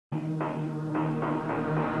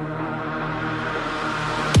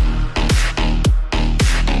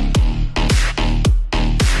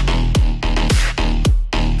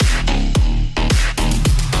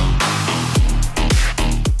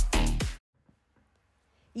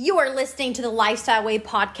You are listening to the Lifestyle Way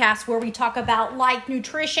podcast, where we talk about life,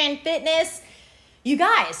 nutrition, fitness. You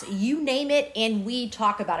guys, you name it and we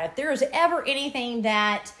talk about it. If there is ever anything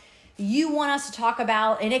that you want us to talk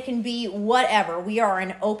about, and it can be whatever, we are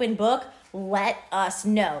an open book. Let us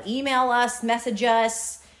know. Email us, message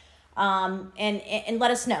us, and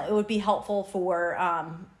let us know. It would be helpful for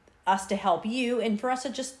us to help you and for us to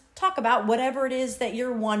just talk about whatever it is that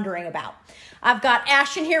you're wondering about. I've got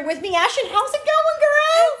Ashton here with me. Ashton, how's it going, girl?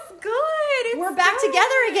 It's good. We're back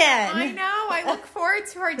together again. I know. I look forward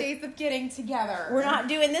to our days of getting together. We're not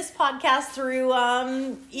doing this podcast through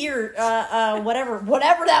whatever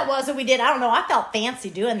that was that we did. I don't know. I felt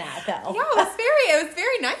fancy doing that though. Yeah, it was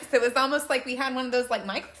very nice. It was almost like we had one of those like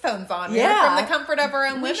microphones on. Yeah, from the comfort of our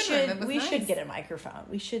own living room. We should get a microphone.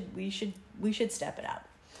 We should step it up.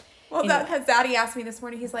 Well, anyway. Because Daddy asked me this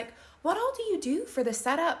morning. He's like, "What all do you do for the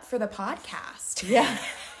setup for the podcast?" Yeah,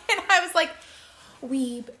 and I was like,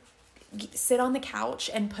 "We sit on the couch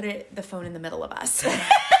and put the phone in the middle of us." Oh my God,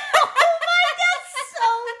 so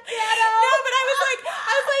ghetto. No, but I was like,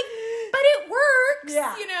 but it works.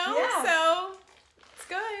 Yeah, you know. Yeah. So it's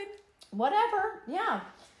good. Whatever. Yeah.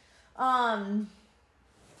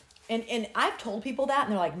 And I've told people that,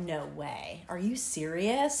 and they're like, "No way. Are you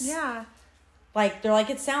serious?" Yeah. Like, they're like,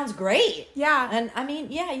 "It sounds great." Yeah. And I mean,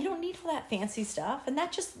 yeah, you don't need all that fancy stuff. And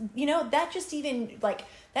that just,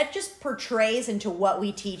 that just portrays into what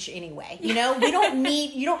we teach anyway. You don't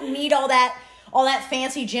need all that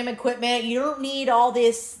fancy gym equipment. You don't need all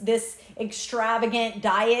this extravagant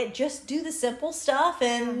diet. Just do the simple stuff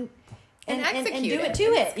and execute and do it it to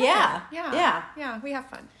it. Yeah. Yeah. We have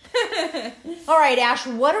fun. All right, Ash,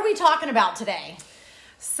 what are we talking about today?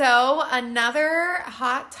 So another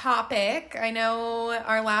hot topic. I know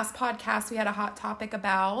our last podcast, we had a hot topic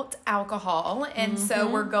about alcohol. And so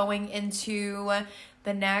we're going into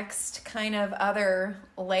the next kind of other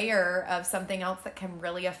layer of something else that can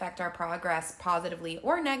really affect our progress positively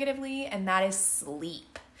or negatively. And that is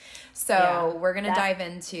sleep. So we're going to dive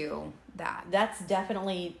into that. That's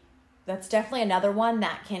definitely another one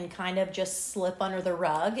that can kind of just slip under the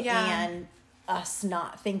rug and us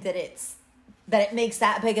not think that it makes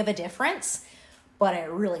that big of a difference, but it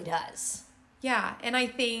really does. Yeah. And I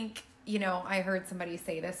think, I heard somebody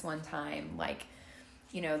say this one time, like,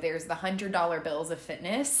 there's the $100 bills of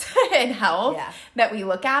fitness and health that we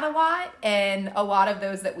look at a lot. And a lot of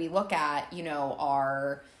those that we look at,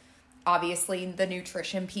 are obviously the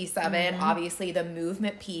nutrition piece of it, obviously the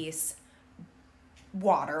movement piece,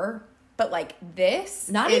 water. But like this,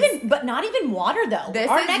 not even water though.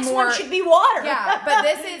 Our next one should be water. Yeah, but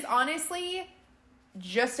this is honestly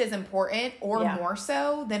just as important or more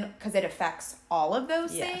so than, because it affects all of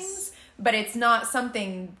those things. But it's not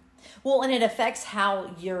something. Well, and it affects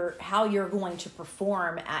how you're going to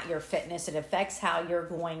perform at your fitness. It affects how you're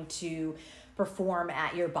going to perform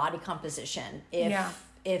at your body composition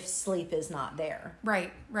if sleep is not there.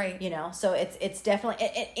 Right. So it's definitely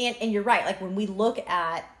and you're right. Like when we look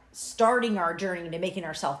at starting our journey to making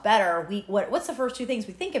ourselves better, what's the first two things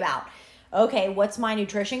we think about? Okay, what's my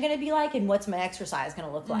nutrition going to be like, and what's my exercise going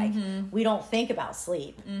to look like? We don't think about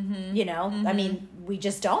sleep. I mean, we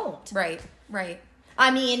just don't. Right.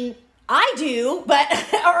 I mean, I do, but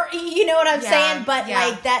or you know what I'm saying. But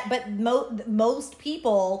like that, but most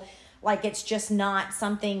people, like, it's just not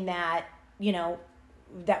something that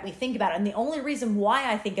that we think about. And the only reason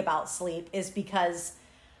why I think about sleep is because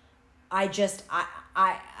I'm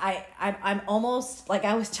almost, like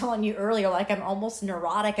I was telling you earlier, like I'm almost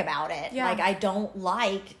neurotic about it. Yeah. Like I don't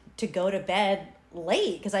like to go to bed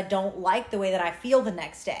late because I don't like the way that I feel the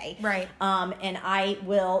next day. Right. And I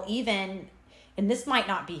will even, and this might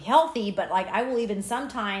not be healthy, but like I will even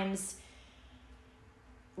sometimes,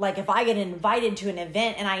 like if I get invited to an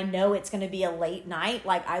event and I know it's going to be a late night,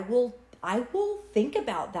 like I will think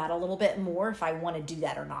about that a little bit more if I want to do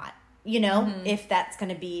that or not. If that's going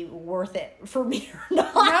to be worth it for me or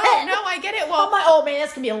not. No, I get it. Well, I'm like, oh man,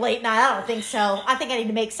 that's going to be a late night. I don't think so. I think I need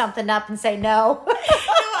to make something up and say no.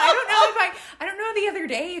 I don't know the other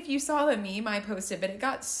day if you saw the meme I posted, but it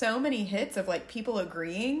got so many hits of like people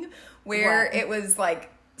agreeing where it was like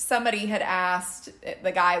somebody had asked,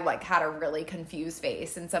 the guy like had a really confused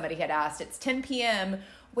face, and somebody had asked, it's 10 p.m.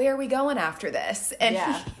 Where are we going after this? And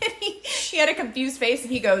he had a confused face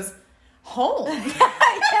and he goes, home. With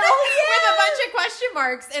a bunch of question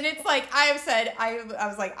marks. And it's like I have said, I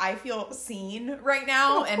was like, I feel seen right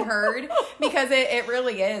now and heard, because it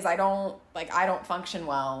really is. I don't function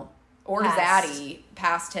well or zaddy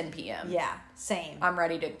past 10 p.m. Yeah, same. I'm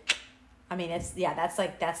ready to. I mean, that's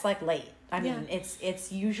like late. I mean,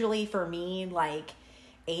 it's usually for me like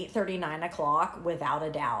 8:30, 9 o'clock without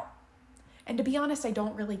a doubt. And to be honest, I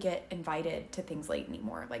don't really get invited to things late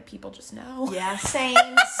anymore. Like, people just know. Yeah, same.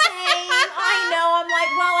 I know. I'm like,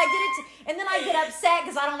 well, I did it. And then I get upset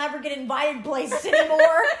because I don't ever get invited places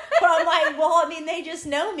anymore. But I'm like, well, I mean, they just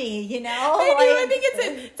know me, you know? They do. I Like, think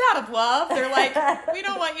it's out of love. They're like, we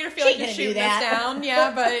don't want you to feel like you're shooting us down.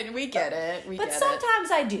 Yeah, but we get it. But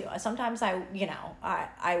sometimes I do. Sometimes I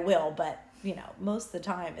will. But, most of the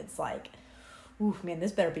time it's like, oof, man,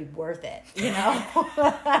 this better be worth it,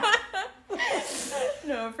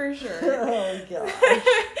 No, for sure. Oh, gosh.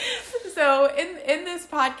 So in this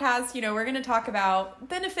podcast, we're going to talk about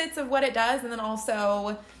benefits of what it does, and then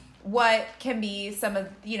also what can be some of,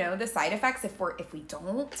 the side effects if we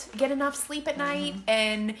don't get enough sleep at night.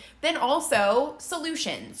 And then also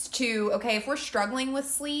solutions to, okay, if we're struggling with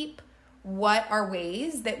sleep, what are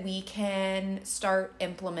ways that we can start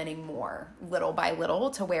implementing more little by little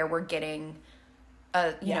to where we're getting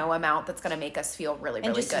a amount that's going to make us feel really,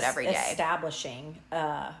 really good every day. Establishing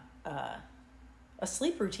a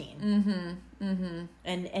sleep routine,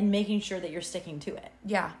 and making sure that you're sticking to it.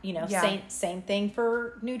 Yeah, Same thing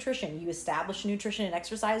for nutrition. You establish a nutrition and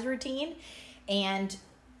exercise routine, and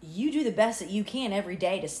you do the best that you can every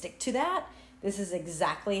day to stick to that. This is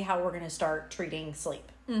exactly how we're going to start treating sleep.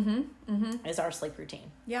 Is our sleep routine.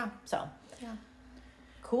 Yeah. So. Yeah.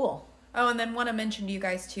 Cool. Oh, and then want to mention to you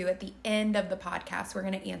guys too, at the end of the podcast, we're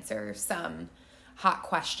going to answer some hot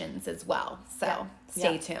questions as well. So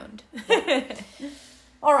stay tuned.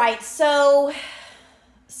 All right. So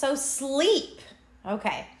sleep.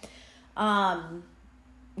 Okay. Like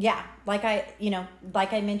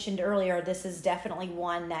I mentioned earlier, this is definitely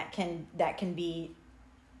one that can be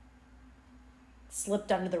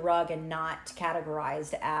slipped under the rug and not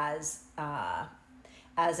categorized as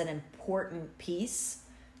an important piece.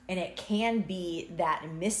 And it can be that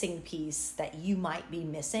missing piece that you might be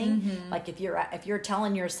missing. Like if you're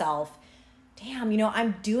telling yourself, damn,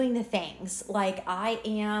 I'm doing the things, like I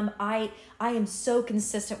am so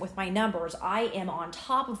consistent with my numbers. I am on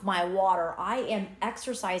top of my water. I am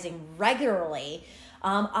exercising regularly.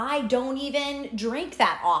 I don't even drink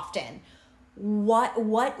that often. What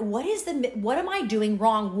am I doing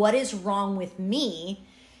wrong? What is wrong with me?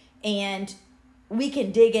 And we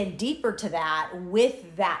can dig in deeper to that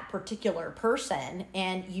with that particular person.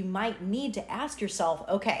 And you might need to ask yourself,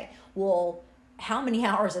 okay, well, how many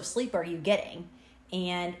hours of sleep are you getting?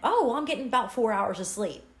 And, I'm getting about 4 hours of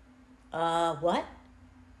sleep. What?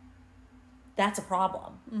 That's a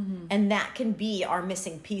problem. And that can be our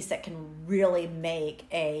missing piece that can really make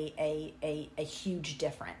a huge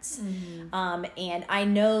difference. And I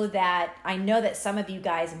know that some of you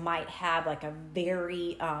guys might have like a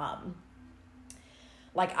very,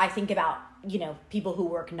 like I think about, people who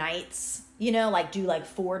work nights, like do like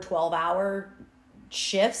 4 12-hour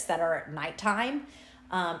shifts that are at nighttime,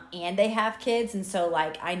 and they have kids. And so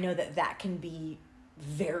like, I know that can be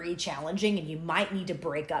very challenging, and you might need to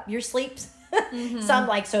break up your sleeps.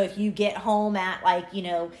 So if you get home at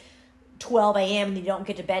 12 a.m. and you don't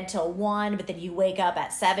get to bed till 1, but then you wake up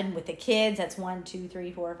at 7 with the kids, that's 1, 2,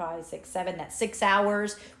 3, 4, 5, 6, 7, that's 6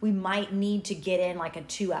 hours. We might need to get in like a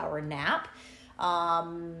 2-hour nap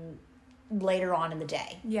later on in the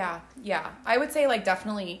day. Yeah. I would say like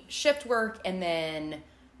definitely shift work, and then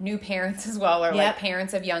new parents as well, or like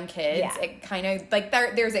parents of young kids. Yeah. It kind of like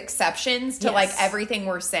there's exceptions to like everything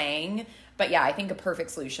we're saying. But yeah, I think a perfect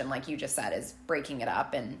solution, like you just said, is breaking it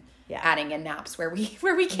up and adding in naps where we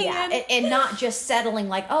can. Yeah. And not just settling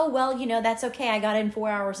like, oh, well, that's okay. I got in 4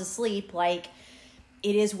 hours of sleep. Like,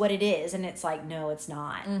 it is what it is. And it's like, no, it's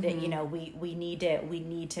not. We need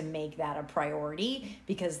to make that a priority,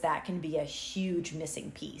 because that can be a huge missing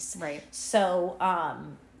piece. Right. So,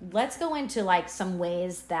 let's go into like some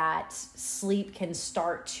ways that sleep can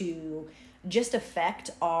start to just affect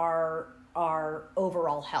our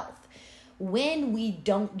overall health. When we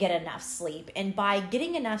don't get enough sleep, and by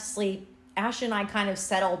getting enough sleep, Ash and I kind of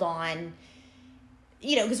settled on,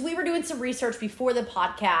 because we were doing some research before the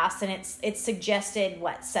podcast, and it's suggested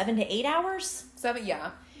 7 to 8 hours? 7, yeah.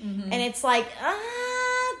 And it's like,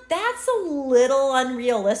 that's a little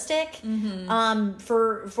unrealistic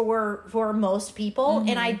for most people.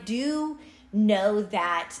 And I do know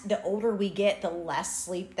that the older we get, the less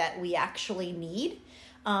sleep that we actually need.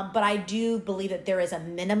 But I do believe that there is a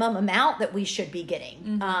minimum amount that we should be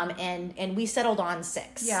getting. And we settled on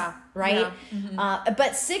 6. Yeah. Right? Yeah.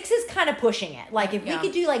 But 6 is kind of pushing it. Like if we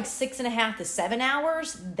could do like 6.5 to 7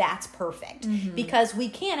 hours, that's perfect. Because we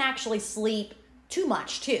can't actually sleep too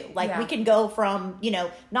much too. Like we can go from,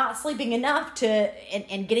 not sleeping enough to,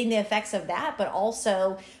 and getting the effects of that, but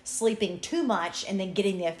also sleeping too much and then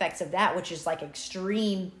getting the effects of that, which is like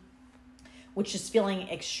extreme which is feeling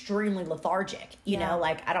extremely lethargic. You know,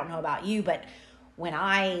 like, I don't know about you, but when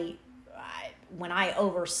I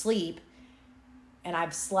oversleep and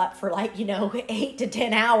I've slept for like, 8 to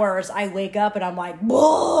 10 hours, I wake up and I'm like,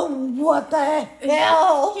 whoa, what the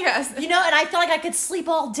hell? Yes. And I feel like I could sleep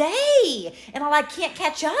all day and I like can't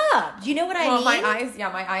catch up. Do you know what I mean?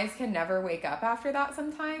 Well, my eyes can never wake up after that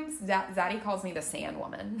sometimes. Zaddy calls me the sand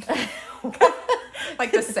woman.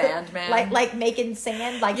 Like the sand man. Like making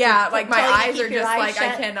sand? Like like my eyes are just like, shut?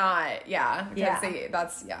 I cannot. Yeah.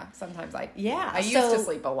 Because sometimes I used to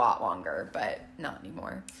sleep a lot longer, but not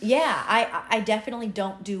anymore. Yeah. I definitely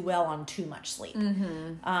don't do well on too much sleep.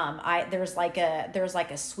 There's like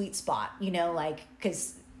a sweet spot,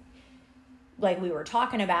 cause like we were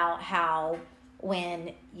talking about how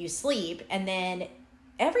when you sleep and then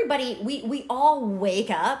everybody, we all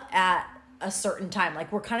wake up at a certain time.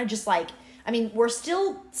 Like we're kind of just like, we're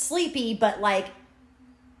still sleepy, but like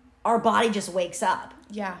our body just wakes up.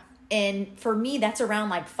 Yeah. And for me, that's around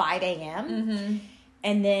like 5 a.m. Mm-hmm.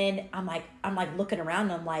 And then I'm like looking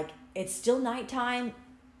around and I'm like, it's still nighttime,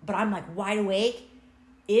 but I'm like wide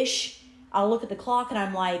awake-ish. I'll look at the clock and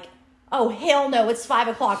I'm like, oh, hell no, it's 5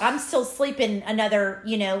 o'clock. I'm still sleeping another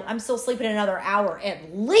hour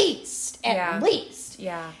at least. At least.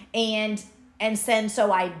 Yeah. And then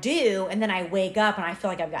so I do, and then I wake up and I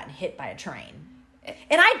feel like I've gotten hit by a train.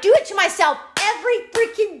 And I do it to myself every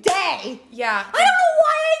freaking day. Yeah. I don't know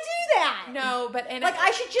why I do that. No, but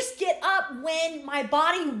I should just get up when my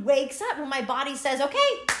body wakes up, when my body says, okay,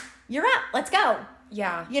 you're up, let's go.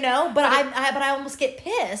 Yeah. But I almost get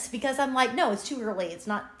pissed because I'm like, no, it's too early. It's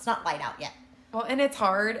not light out yet. Well, and it's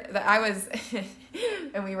hard that I was,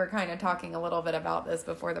 and we were kind of talking a little bit about this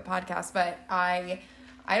before the podcast, but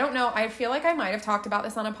I don't know. I feel like I might have talked about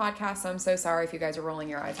this on a podcast, so I'm so sorry if you guys are rolling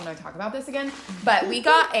your eyes when I talk about this again. But we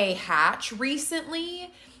got a hatch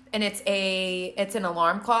recently, and it's an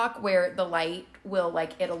alarm clock where the light will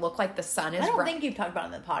it'll look like the sun is. I don't think you've talked about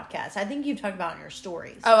it in the podcast. I think you've talked about it in your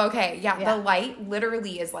stories. Oh, okay. Yeah. The light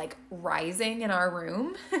literally is like rising in our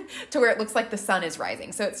room to where it looks like the sun is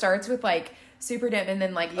rising. So it starts with like super dim and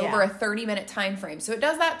then over a 30-minute time frame. So it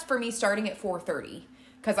does that for me starting at 4:30.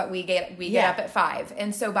 Because we get up at 5.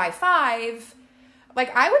 And so by 5,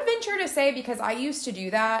 I would venture to say, because I used to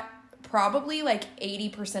do that probably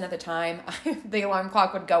 80% of the time, the alarm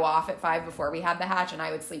clock would go off at 5 before we had the hatch and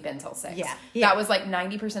I would sleep until 6. Yeah. That was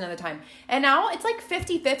 90% of the time. And now it's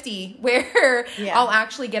 50-50 where I'll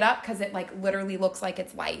actually get up because it literally looks like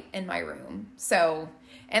it's light in my room. So,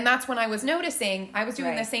 and that's when I was noticing I was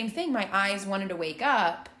doing the same thing. My eyes wanted to wake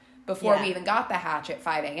up before we even got the hatch at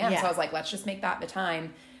 5 a.m. So I was like, let's just make that the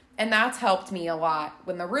time. And that's helped me a lot.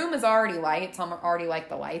 When the room is already light, it's already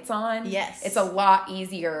the lights on. Yes. It's a lot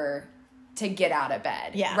easier to get out of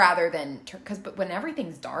bed. Yeah. Rather than, but when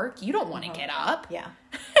everything's dark, you don't want to get up. Yeah.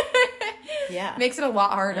 Yeah. Makes it a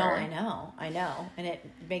lot harder. No, I know. And it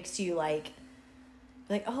makes you like,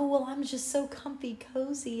 oh, well, I'm just so comfy,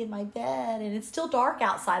 cozy in my bed, and it's still dark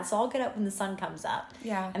outside, so I'll get up when the sun comes up.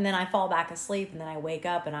 Yeah. And then I fall back asleep, and then I wake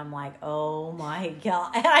up, and I'm like, oh, my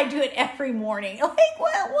God. And I do it every morning. What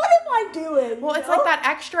am I doing? Well, it's like that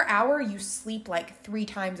extra hour you sleep 3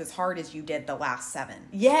 times as hard as you did the last 7.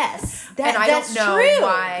 Yes. And I don't know true.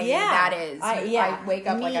 Why that is. I wake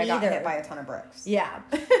up I got hit by a ton of bricks. Yeah.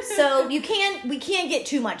 So we can't get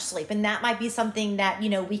too much sleep, and that might be something that,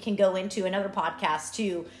 we can go into another podcast too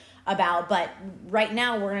about, but right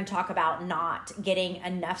now we're going to talk about not getting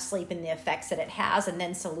enough sleep and the effects that it has, and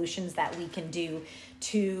then solutions that we can do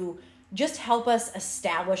to just help us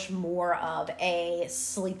establish more of a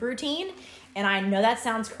sleep routine. And I know that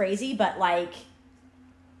sounds crazy, but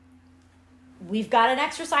we've got an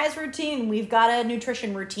exercise routine, we've got a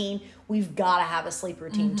nutrition routine, we've got to have a sleep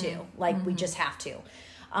routine too. We just have to.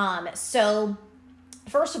 So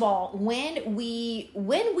first of all, when we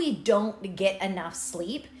don't get enough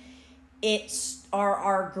sleep, it's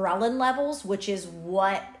our ghrelin levels, which is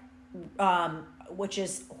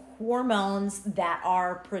hormones that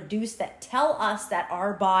are produced that tell us that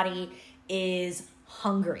our body is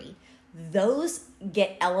hungry. Those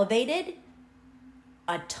get elevated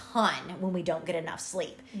a ton when we don't get enough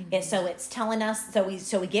sleep. And so it's telling us,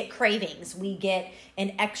 so we get cravings, we get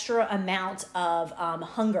an extra amount of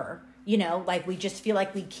hunger. We just feel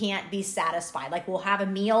like we can't be satisfied. We'll have a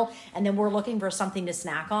meal and then we're looking for something to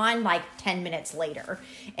snack on 10 minutes later.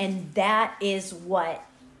 And that is what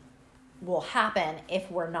will happen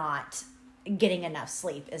if we're not getting enough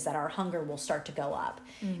sleep, is that our hunger will start to go up.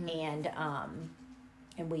 And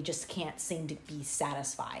and we just can't seem to be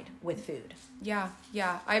satisfied with food. Yeah.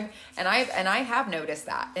 I have noticed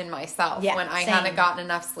that in myself when I same. haven't gotten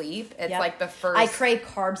enough sleep. It's like the first. I crave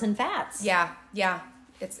carbs and fats. Yeah.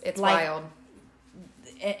 It's like, wild.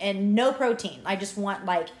 And no protein. I just want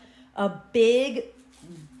like a big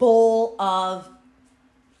bowl of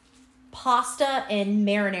pasta and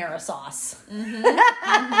marinara sauce.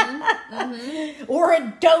 Or a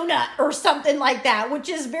donut or something like that, which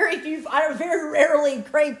is I very rarely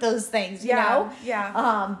crave those things, you know?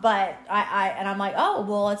 Yeah. But I'm like, oh,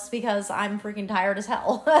 well, it's because I'm freaking tired as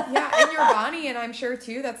hell. Yeah. And your body, and I'm sure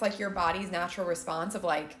too, that's like your body's natural response of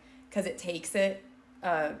like, cause it takes it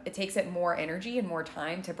more energy and more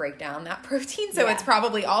time to break down that protein. So it's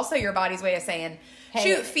probably also your body's way of saying, hey,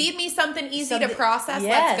 shoot, feed me something easy to process.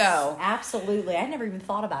 Yes, let's go. Absolutely. I never even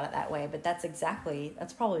thought about it that way, but that's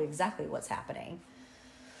probably exactly what's happening.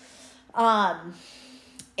 And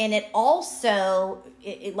it also,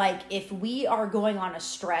 like, if we are going on a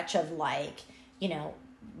stretch of like, you know,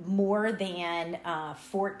 more than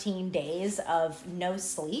 14 days of no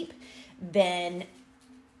sleep, then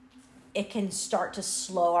it can start to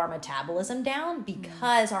slow our metabolism down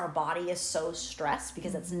because our body is so stressed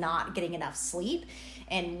because it's not getting enough sleep.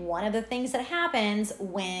 And one of the things that happens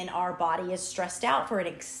when our body is stressed out for an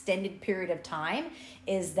extended period of time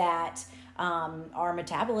is that our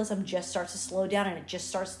metabolism just starts to slow down, and it just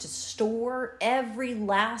starts to store every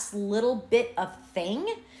last little bit of thing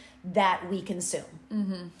that we consume.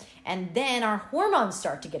 And then our hormones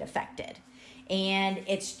start to get affected. And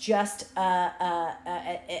it's just a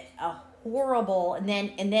horrible, and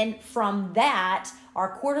then from that,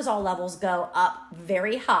 our cortisol levels go up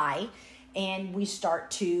very high, and we start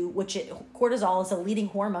to, cortisol is a leading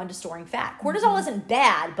hormone to storing fat. Cortisol isn't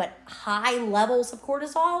bad, but high levels of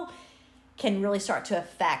cortisol can really start to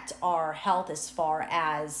affect our health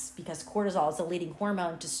because cortisol is a leading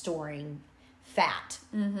hormone to storing fat.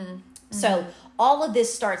 So all of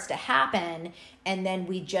this starts to happen, and then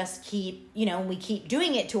we just keep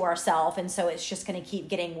doing it to ourselves. And so it's just going to keep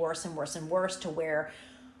getting worse and worse and worse to where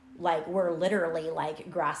like we're literally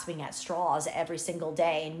like grasping at straws every single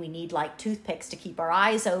day, and we need like toothpicks to keep our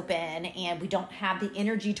eyes open, and we don't have the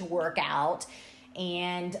energy to work out.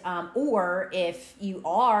 And, or if you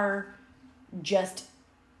are just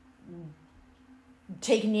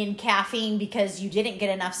taking in caffeine because you didn't get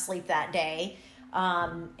enough sleep that day,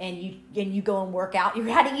 and you go and work out, you're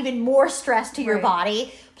adding even more stress to your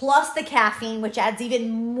body, plus the caffeine, which adds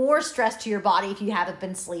even more stress to your body if you haven't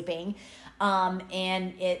been sleeping.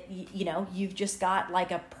 And you've just got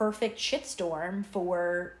like a perfect shitstorm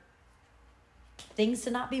for things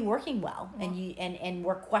to not be working well. And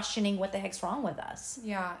we're questioning what the heck's wrong with us.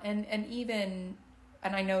 Yeah. And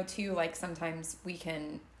I know too, like sometimes we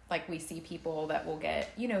see people that will get,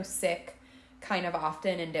 sick kind of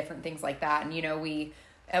often and different things like that. And,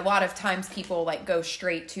 a lot of times people like go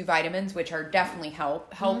straight to vitamins, which are definitely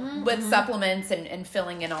help with supplements and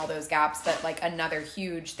filling in all those gaps. But like another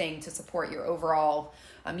huge thing to support your overall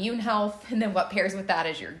immune health. And then what pairs with that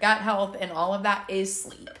is your gut health, and all of that is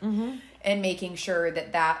sleep and making sure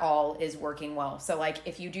that all is working well. So like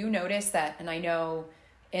if you do notice that, and I know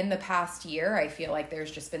in the past year, I feel like there's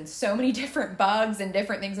just been so many different bugs and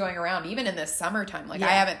different things going around, even in this summertime. Like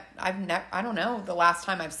I don't know the last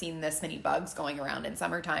time I've seen this many bugs going around in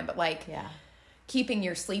summertime, but like keeping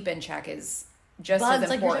your sleep in check is just bugs, as important.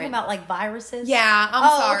 Like you're talking about like viruses? Yeah,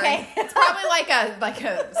 I'm sorry. Okay. It's probably like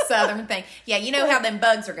a southern thing. Yeah, you know how them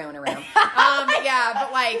bugs are going around. Yeah,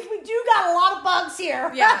 but like we do got a lot of bugs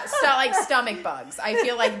here. Yeah, so like stomach bugs. I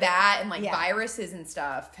feel like that and like viruses and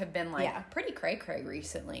stuff have been like pretty cray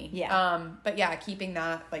recently. Yeah. But yeah, keeping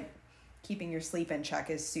your sleep in check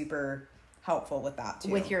is super helpful with that too.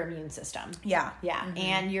 With your immune system. Yeah.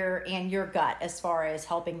 And your gut, as far as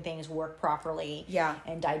helping things work properly. Yeah.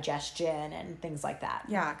 And digestion and things like that.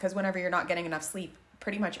 Yeah, because whenever you're not getting enough sleep,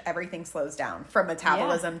 pretty much everything slows down, from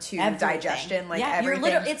metabolism to digestion. Like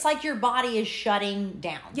everything. It's like your body is shutting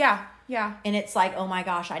down. Yeah. And it's like, oh my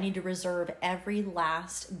gosh, I need to reserve every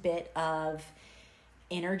last bit of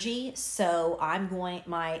energy. So I'm going,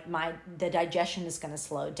 the digestion is going to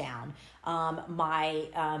slow down.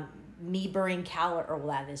 Me burning calorie, or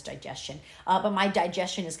that is digestion. But my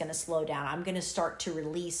digestion is going to slow down. I'm going to start to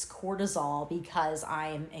release cortisol because I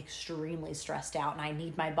am extremely stressed out, and I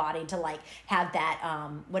need my body to like have that.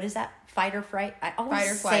 What is that? Fight or fright? I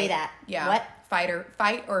always say that. Yeah. What? Fight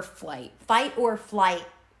or flight. Fight or flight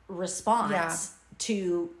response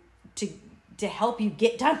to help you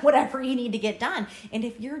get done whatever you need to get done. And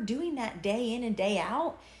if you're doing that day in and day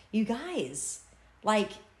out, you guys, like,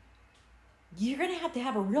 you're going to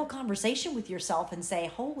have a real conversation with yourself and say,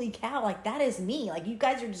 holy cow, like that is me. Like you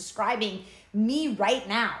guys are describing me right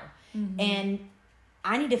now. And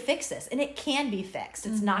I need to fix this. And it can be fixed.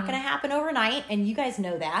 It's not going to happen overnight. And you guys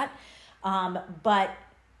know that. But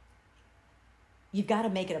you've got to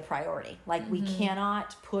make it a priority. Like we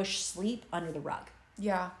cannot push sleep under the rug.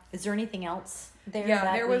 Yeah. Is there anything else there?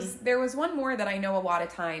 Yeah, there was one more that I know a lot of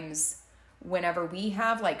times whenever we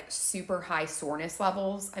have like super high soreness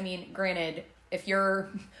levels. I mean, granted, if you're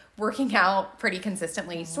working out pretty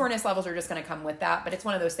consistently, soreness levels are just going to come with that. But it's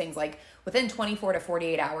one of those things like within 24 to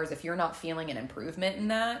 48 hours, if you're not feeling an improvement in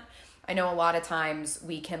that, I know a lot of times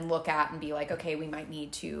we can look at and be like, okay, we might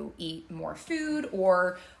need to eat more food,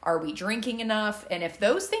 or are we drinking enough? And if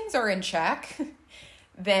those things are in check,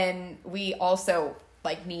 then we also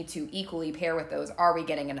like need to equally pair with those. Are we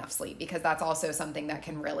getting enough sleep? Because that's also something that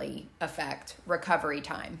can really affect recovery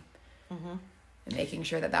time and making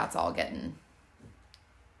sure that that's all getting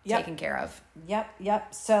taken care of.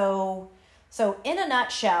 Yep. So in a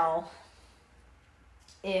nutshell,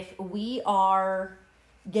 if we are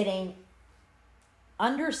getting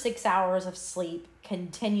under 6 hours of sleep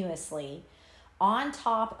continuously on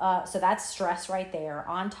top of, so that's stress right there,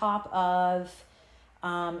 on top of,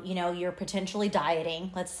 you're potentially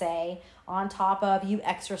dieting, let's say, on top of you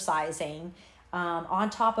exercising, on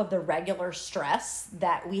top of the regular stress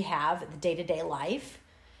that we have the day-to-day life,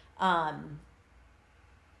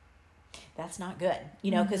 that's not good,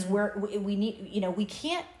 because we need,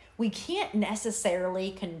 we can't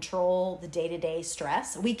necessarily control the day-to-day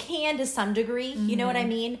stress. We can to some degree, you know what I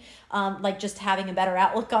mean? Like just having a better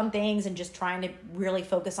outlook on things and just trying to really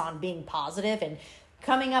focus on being positive and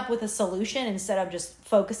coming up with a solution instead of just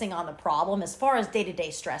focusing on the problem as far as day-to-day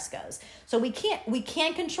stress goes. So we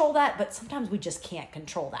can control that, but sometimes we just can't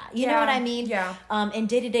control that. You know what I mean? Yeah. And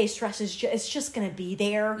day-to-day stress is just going to be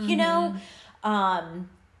there, you know?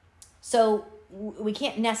 So we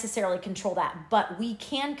can't necessarily control that, but we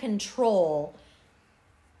can control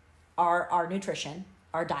our nutrition,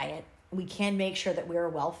 our diet. We can make sure that we're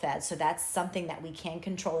well fed. So that's something that we can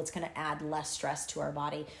control. It's going to add less stress to our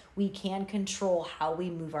body. We can control how we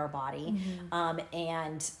move our body.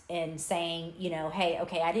 And saying, hey,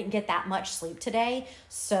 okay, I didn't get that much sleep today,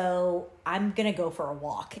 so I'm going to go for a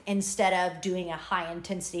walk instead of doing a high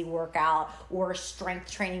intensity workout or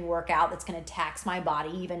strength training workout that's going to tax my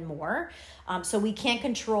body even more. So we can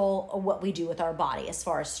control what we do with our body as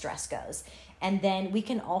far as stress goes. And then we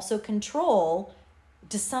can also control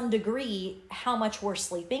to some degree how much we're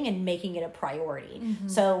sleeping and making it a priority.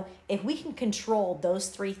 So if we can control those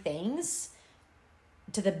three things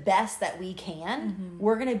to the best that we can,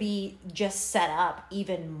 we're going to be just set up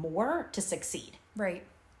even more to succeed. Right.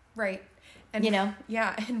 And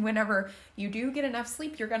and whenever you do get enough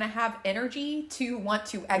sleep, you're going to have energy to want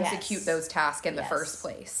to execute those tasks in the first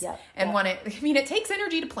place. And it takes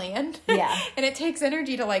energy to plan. And it takes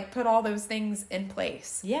energy to like put all those things in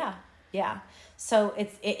place. Yeah. So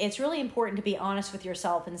it's really important to be honest with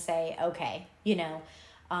yourself and say, okay,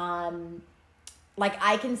 like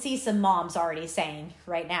I can see some moms already saying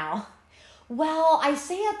right now, well, I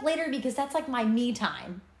stay up later because that's like my me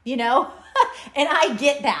time, and I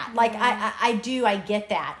get that. Like I get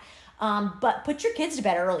that. But put your kids to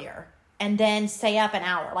bed earlier and then stay up an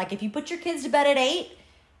hour. Like if you put your kids to bed at 8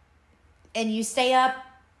 and you stay up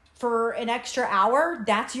for an extra hour,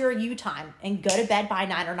 that's your you time, and go to bed by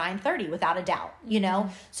 9 or 9:30 without a doubt,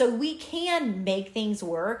 So we can make things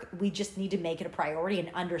work. We just need to make it a priority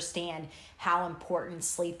and understand how important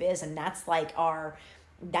sleep is. And that's like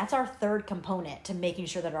that's our third component to making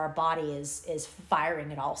sure that our body is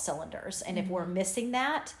firing at all cylinders. And if we're missing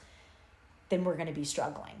that, then we're going to be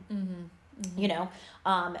struggling,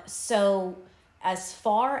 So as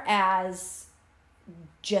far as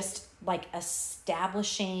just like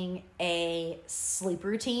establishing a sleep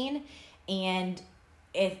routine, and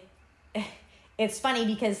it's funny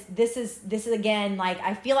because this is again, like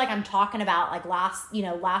I feel like I'm talking about like last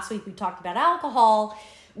week we talked about alcohol,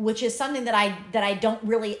 which is something that I don't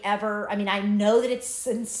really ever, I know that it's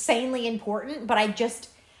insanely important, but I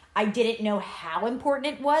didn't know how important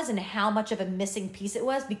it was and how much of a missing piece it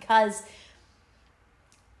was, because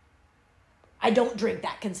I don't drink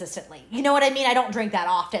that consistently. You know what I mean? I don't drink that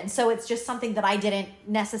often. So it's just something that I didn't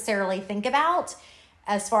necessarily think about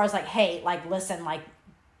as far as like, hey, like, listen, like,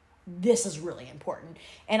 this is really important.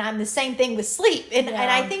 And I'm the same thing with sleep. And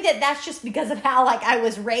I think that that's just because of how, like, I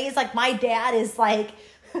was raised. Like, my dad is, like,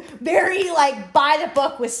 very, like, by the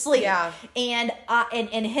book with sleep. Yeah. And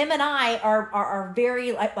him and I are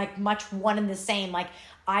very, like, much one and the same. Like,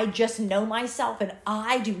 I just know myself, and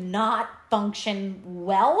I do not function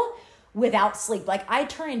well without sleep. Like I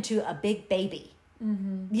turn into a big baby.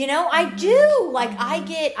 You know, I do. Like I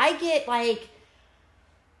get like,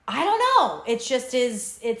 I don't know. It's just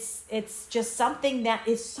it's just something that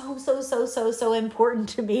is so important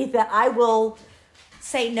to me that I will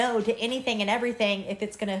say no to anything and everything if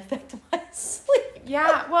it's going to affect my sleep.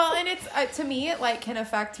 Yeah. Well, and it's, to me, it like can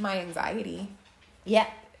affect my anxiety. Yeah.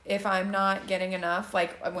 If I'm not getting enough,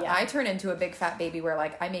 like when I turn into a big fat baby where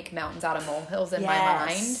like I make mountains out of molehills in my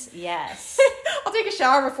mind. Yes. I'll take a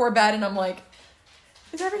shower before bed and I'm like,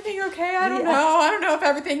 is everything okay? I don't know. I don't know if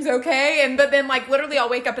everything's okay. But then like literally I'll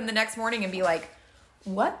wake up in the next morning and be like,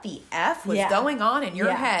 what the F was going on in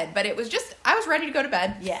your head? But it was just, I was ready to go to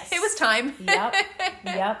bed. Yes. It was time.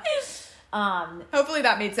 Yep. Hopefully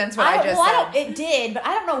that made sense what I just said. It did, but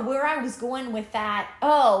I don't know where I was going with that.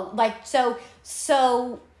 Oh, like, so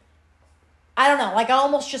I don't know. Like, I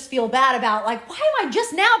almost just feel bad about, like, why am I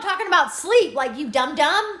just now talking about sleep? Like, you dumb.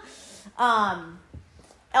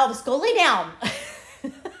 Elvis, go lay down.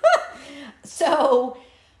 So,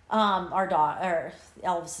 our daughter,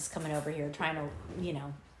 Elvis is coming over here trying to,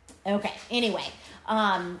 okay. Anyway,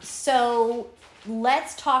 so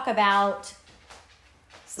let's talk about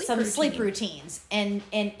sleep routines. And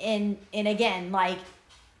again, like,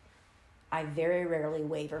 I very rarely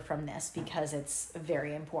waver from this because it's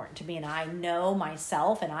very important to me, and I know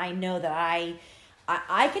myself, and I know that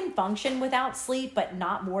I can function without sleep, but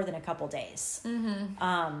not more than a couple days.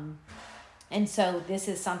 And so this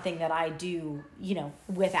is something that I do,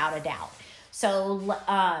 without a doubt. So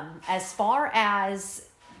as far as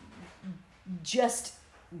just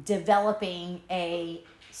developing a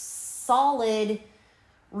solid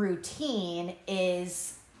routine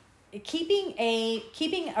is keeping a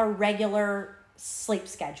regular sleep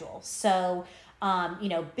schedule. So,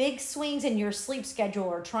 big swings in your sleep schedule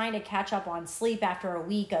or trying to catch up on sleep after a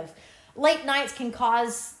week of late nights can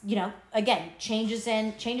cause, again, changes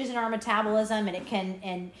in our metabolism, and it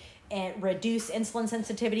can and reduce insulin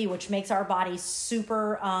sensitivity, which makes our body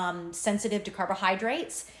super sensitive to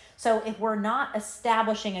carbohydrates. So if we're not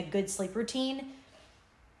establishing a good sleep routine,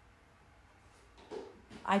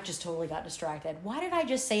 I just totally got distracted. Why did I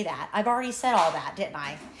just say that? I've already said all that, didn't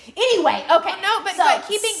I? Anyway, okay. No, but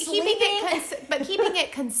keeping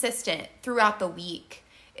it consistent throughout the week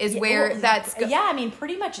is where that's yeah. I mean,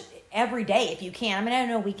 pretty much every day if you can. I mean, I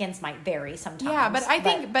know weekends might vary sometimes. Yeah, but I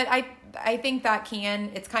think that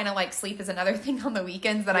it's kind of like sleep is another thing on the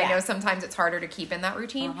weekends that I know sometimes it's harder to keep in that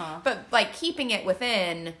routine. But like keeping it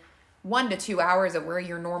within 1 to 2 hours of where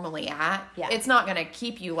you're normally at, it's not going to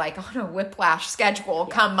keep you like on a whiplash schedule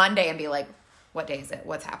come Monday and be like, what day is it?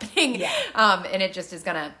 What's happening? And it just is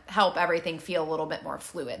going to help everything feel a little bit more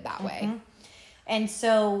fluid that way. And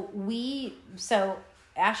so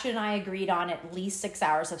Ashley and I agreed on at least 6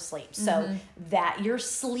 hours of sleep. So that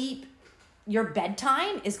your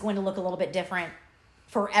bedtime is going to look a little bit different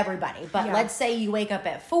for everybody. But let's say you wake up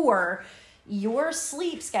at 4, your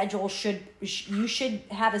sleep schedule you should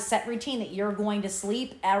have a set routine that you're going to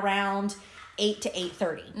sleep around 8 to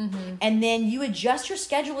 8:30. And then you adjust your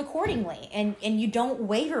schedule accordingly, and you don't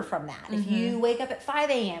waver from that. If you wake up at 5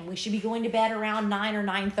 a.m., we should be going to bed around 9 or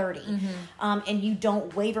 9:30. And you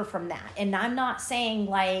don't waver from that. And I'm not saying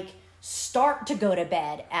like start to go to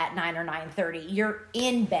bed at 9 or 9:30. You're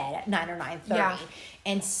in bed at 9 or 9:30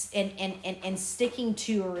 and sticking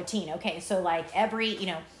to a routine. Okay, so like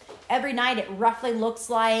every night it roughly looks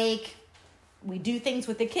like we do things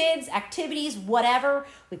with the kids, activities, whatever.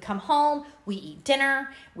 We come home, we eat dinner,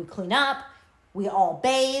 we clean up, we all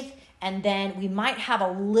bathe, and then we might have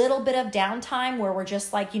a little bit of downtime where we're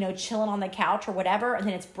just like, chilling on the couch or whatever, and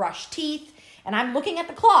then it's brush teeth, and I'm looking at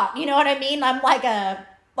the clock, you know what I mean? I'm like,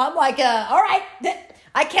 all right,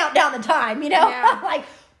 I count down the time, like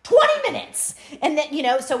 20 minutes. And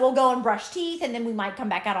then, so we'll go and brush teeth, and then we might come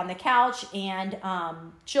back out on the couch and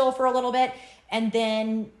chill for a little bit. And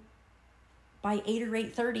then by 8 or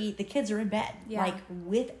 8:30, the kids are in bed, like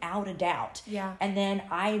without a doubt. Yeah. And then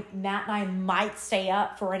Matt and I might stay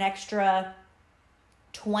up for an extra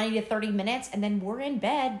 20 to 30 minutes, and then we're in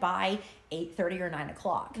bed by 8:30 or 9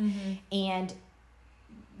 o'clock. And,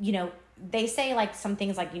 they say like some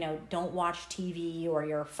things like, don't watch TV or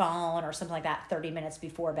your phone or something like that 30 minutes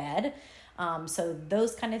before bed. So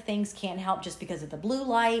those kind of things can help just because of the blue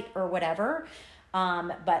light or whatever.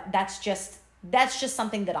 But that's just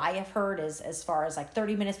something that I have heard is as far as like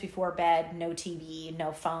 30 minutes before bed, no TV,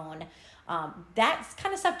 no phone. That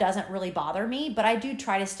kind of stuff doesn't really bother me, but I do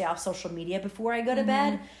try to stay off social media before I go to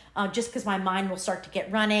bed, just because my mind will start to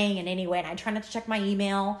get running. And anyway, and I try not to check my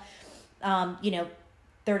email,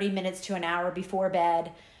 30 minutes to an hour before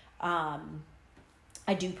bed. I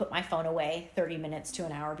I do put my phone away 30 minutes to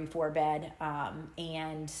an hour before bed.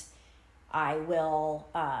 And I will,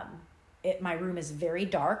 my room is very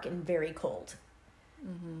dark and very cold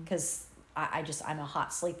because I'm a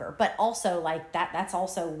hot sleeper, but also like that's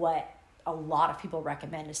also what a lot of people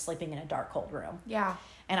recommend is sleeping in a dark, cold room. Yeah.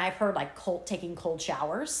 And I've heard like taking cold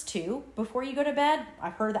showers too before you go to bed.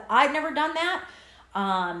 I've heard that. I've never done that.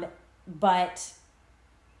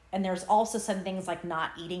 And there's also some things like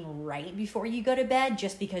not eating right before you go to bed,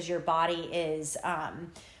 just because your body is,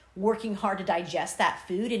 working hard to digest that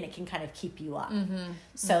food and it can kind of keep you up.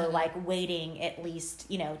 So like waiting at least,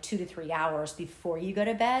 2 to 3 hours before you go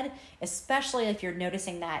to bed, especially if you're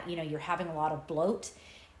noticing that, you're having a lot of bloat,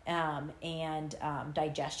 and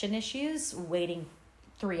digestion issues, waiting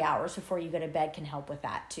 3 hours before you go to bed can help with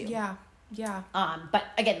that too. Yeah. Yeah. But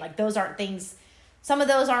again, like those aren't things, some of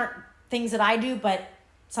those aren't things that I do, but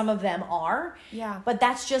some of them are. Yeah. But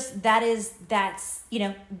that's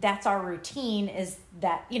our routine, is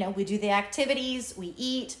that, we do the activities, we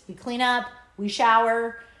eat, we clean up, we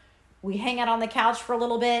shower, we hang out on the couch for a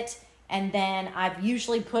little bit. And then I've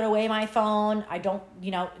usually put away my phone. I don't,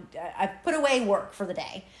 I've put away work for the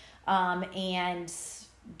day. And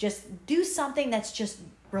just do something that's just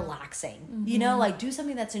relaxing, like do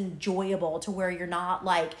something that's enjoyable to where you're not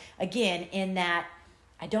like, again, in that,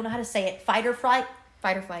 I don't know how to say it, fight or flight.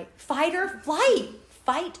 Fight or flight. Fight or flight.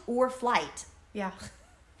 Fight or flight. Yeah.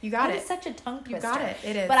 You got it. It's such a tongue twister. You got it.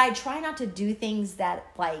 It is. But I try not to do things that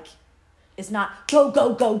like is not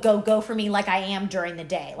go for me like I am during the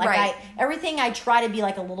day. Like right. Everything I try to be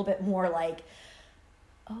like a little bit more like,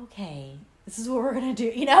 okay, this is what we're gonna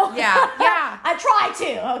do, Yeah. Yeah. I try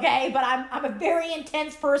to, okay? But I'm a very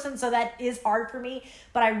intense person, so that is hard for me.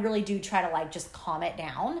 But I really do try to like just calm it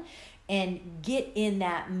down and get in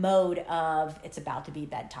that mode of it's about to be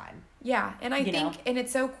bedtime. Yeah. And I think, and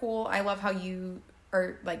it's so cool. I love how you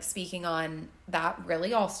are like speaking on that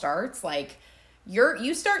really all starts. Like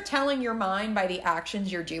you start telling your mind by the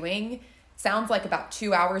actions you're doing, sounds like about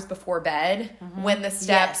 2 hours before bed when the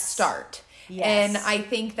steps start. Yes. And I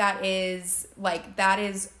think that is,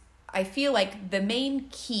 I feel like the main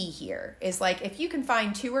key here is like, if you can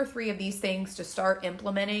find 2 or 3 of these things to start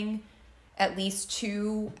implementing at least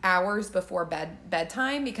 2 hours before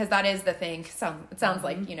bedtime, because that is the thing. It sounds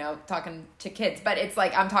like, talking to kids, but it's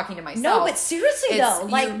like, I'm talking to myself. No, but seriously though,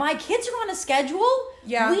 like my kids are on a schedule.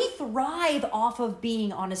 Yeah. We thrive off of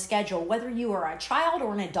being on a schedule, whether you are a child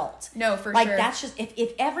or an adult. No, for like, sure. Like that's just,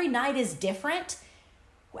 if every night is different,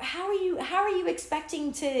 how are you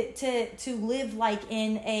expecting to live like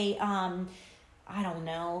in a, I don't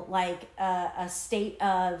know, like a state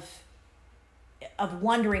of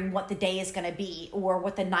wondering what the day is going to be or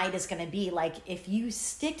what the night is going to be. Like if you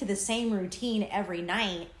stick to the same routine every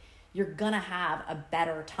night, you're going to have a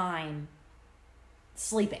better time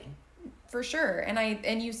sleeping. For sure.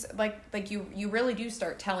 And you you really do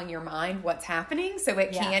start telling your mind what's happening, so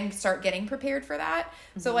it can start getting prepared for that.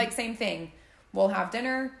 So like same thing, we'll have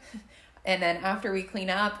dinner. And then after we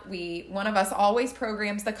clean up, one of us always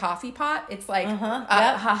programs the coffee pot. It's like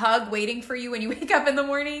a hug waiting for you when you wake up in the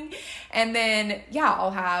morning. And then,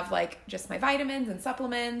 I'll have like just my vitamins and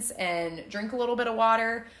supplements and drink a little bit of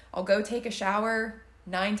water. I'll go take a shower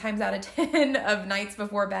 9 times out of 10 of nights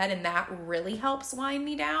before bed. And that really helps wind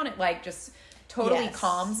me down. It like just totally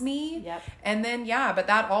calms me. Yep. And then, but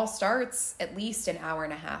that all starts at least an hour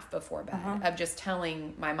and a half before bed of just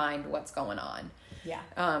telling my mind what's going on. Yeah.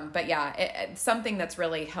 But it's something that's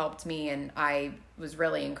really helped me, and I was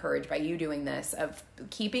really encouraged by you doing this, of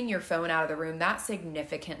keeping your phone out of the room. That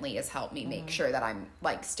significantly has helped me make sure that I'm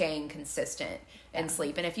like staying consistent in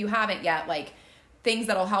sleep. And if you haven't yet, like things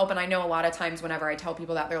that'll help. And I know a lot of times whenever I tell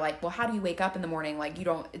people that, they're like, well, how do you wake up in the morning? Like you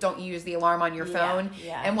don't use the alarm on your phone.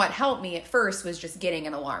 Yeah. And what helped me at first was just getting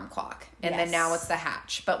an alarm clock. And then now it's the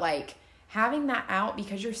Hatch. But like having that out,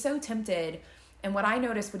 because you're so tempted. And what I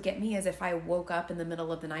noticed would get me is if I woke up in the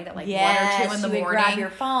middle of the night at like 1 or 2 in the morning, grab your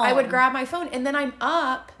phone. I would grab my phone, and then I'm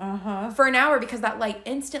up for an hour because that light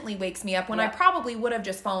instantly wakes me up when I probably would have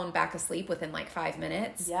just fallen back asleep within like 5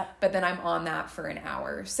 minutes. Yep. But then I'm on that for an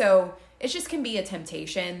hour. So it just can be a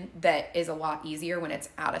temptation that is a lot easier when it's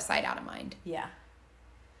out of sight, out of mind. Yeah.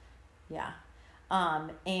 Yeah.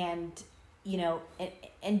 And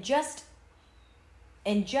just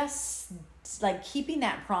like keeping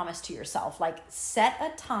that promise to yourself, like set a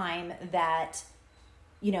time that,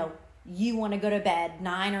 you want to go to bed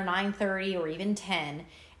 9 or 9:30 or even 10,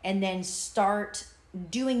 and then start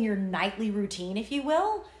doing your nightly routine, if you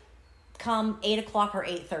will, come 8 o'clock or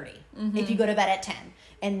 8:30 if you go to bed at 10.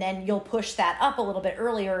 And then you'll push that up a little bit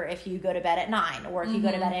earlier if you go to bed at 9 or if you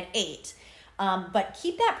go to bed at 8. But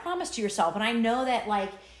keep that promise to yourself. And I know that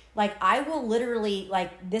like I will literally,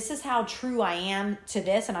 like, this is how true I am to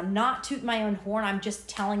this. And I'm not tooting my own horn. I'm just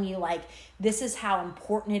telling you, like, this is how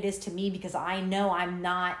important it is to me, because I know I'm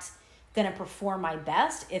not going to perform my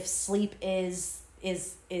best if sleep is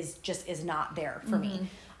not there for me.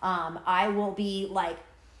 I will be like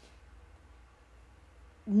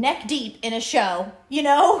neck deep in a show, you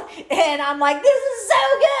know, and I'm like, this is so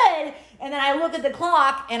good. And then I look at the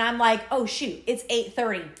clock and I'm like, oh shoot, it's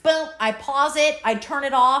 8:30. Boom. I pause it. I turn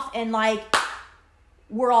it off, and like,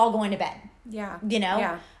 we're all going to bed. Yeah. You know?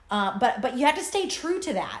 Yeah. But you have to stay true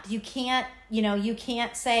to that. You can't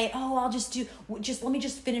say, oh, let me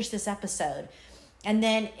just finish this episode. And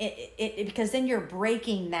then it because then you're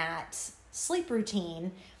breaking that sleep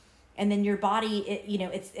routine, and then your body,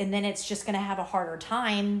 it's just going to have a harder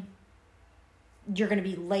time. You're going to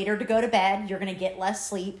be later to go to bed. You're going to get less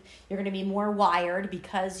sleep. You're going to be more wired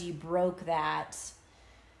because you broke that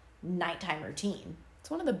nighttime routine. It's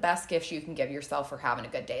one of the best gifts you can give yourself for having a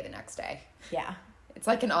good day the next day. Yeah. It's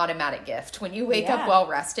like an automatic gift. When you wake up well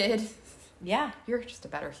rested, yeah, you're just a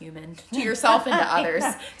better human to yourself and to others.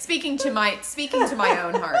 Speaking to my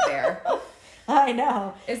own heart there. I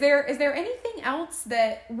know. Is there anything else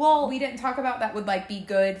that we didn't talk about that would like be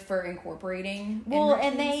good for incorporating? Well,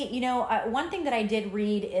 and they, one thing that I did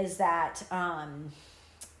read is that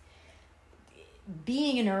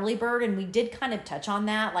being an early bird, and we did kind of touch on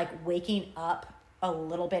that, like waking up a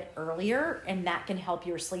little bit earlier, and that can help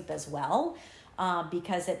your sleep as well.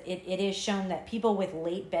 Because it is shown that people with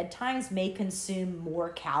late bedtimes may consume more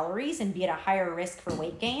calories and be at a higher risk for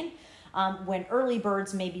weight gain, when early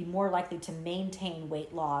birds may be more likely to maintain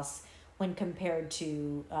weight loss when compared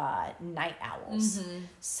to night owls. Mm-hmm.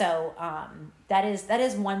 So that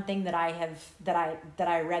is one thing that I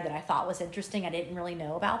read that I thought was interesting. I didn't really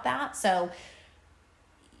know about that. So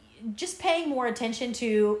just paying more attention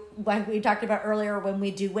to, like we talked about earlier, when we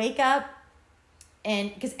do wake up.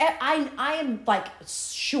 And because I am like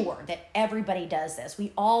sure that everybody does this.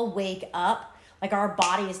 We all wake up, like our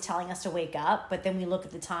body is telling us to wake up, but then we look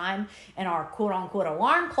at the time and our quote unquote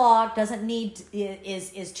alarm clock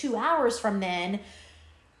is 2 hours from then.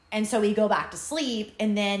 And so we go back to sleep,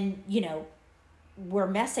 and then, we're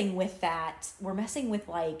messing with that. We're messing with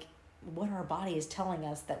like what our body is telling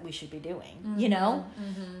us that we should be doing,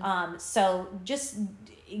 Mm-hmm. So just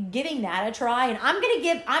giving that a try, and I'm gonna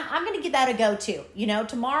give that a go too.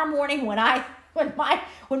 Tomorrow morning when my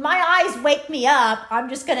eyes wake me up, I'm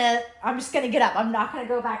just gonna get up. I'm not gonna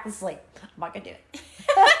go back to sleep. I'm not gonna do it.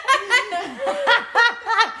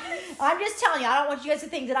 I'm just telling you, I don't want you guys to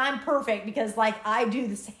think that I'm perfect, because like I do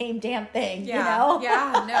the same damn thing.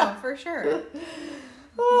 Yeah, no, for sure.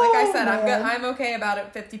 Like I said, I'm okay about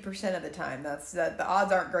it 50% of the time. That's the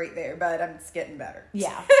odds aren't great there, but I'm just getting better.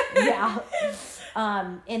 Yeah.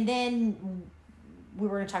 And then we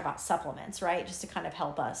were going to talk about supplements, right? Just to kind of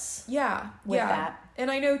help us. With that.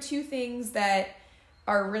 And I know two things that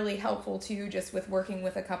are really helpful too, just with working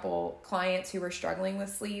with a couple clients who were struggling with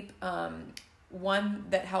sleep. One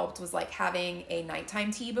that helped was like having a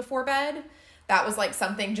nighttime tea before bed. That was like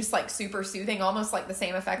something just like super soothing, almost like the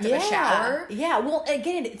same effect of a shower. Yeah. Well,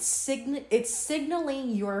 again, it's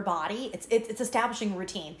signaling your body. It's establishing a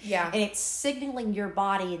routine. Yeah. And it's signaling your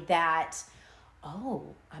body that, oh,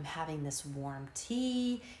 I'm having this warm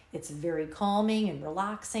tea. It's very calming and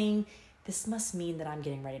relaxing. This must mean that I'm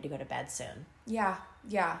getting ready to go to bed soon. Yeah.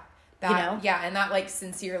 Yeah. And that like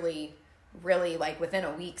sincerely, really like within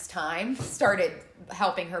a week's time started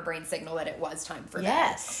helping her brain signal that it was time for bed.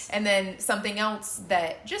 Yes. And then something else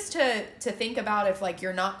that just to think about, if like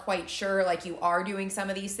you're not quite sure, like you are doing some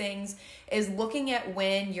of these things, is looking at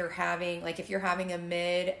when you're having, like if you're having a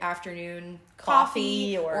mid-afternoon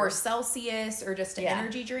coffee or Celsius or just an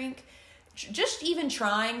energy drink, just even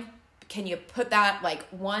trying, can you put that like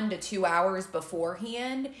 1 to 2 hours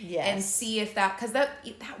beforehand? Yes. And see if because that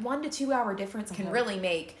 1 to 2 hour difference can really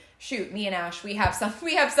make, shoot, me and Ash, we have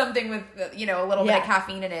something with, a little bit of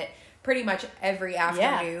caffeine in it pretty much every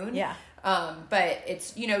afternoon. Yeah. But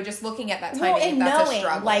it's, just looking at that time, and that's knowing, a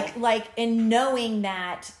struggle. And knowing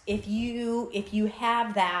that if you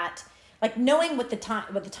have that, like knowing what the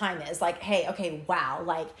time is, like, hey, okay, wow,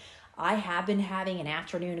 like I have been having an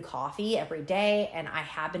afternoon coffee every day, and I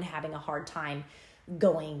have been having a hard time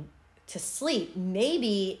going to sleep.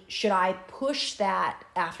 Maybe should I push that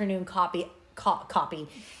afternoon coffee up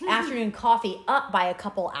by a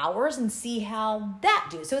couple hours and see how that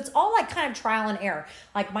do. So it's all like kind of trial and error.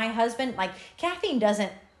 Like my husband, like caffeine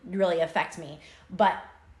doesn't really affect me, but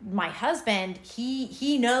my husband,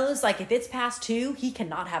 he knows, like, if it's past 2, he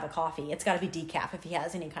cannot have a coffee. It's got to be decaf if he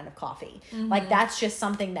has any kind of coffee. Mm-hmm. Like, that's just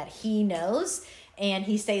something that he knows, and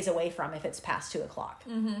he stays away from if it's past 2 o'clock.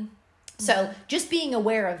 Mm-hmm. So just being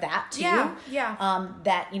aware of that too. Yeah.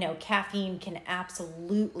 That, you know, caffeine can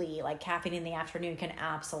absolutely, like caffeine in the afternoon can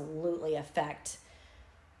absolutely affect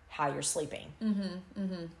how you're sleeping. Mm-hmm,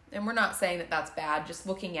 mm-hmm. And we're not saying that that's bad. Just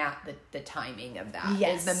looking at the timing of that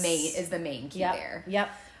is the main key there.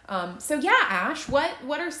 Yep. So yeah, Ash,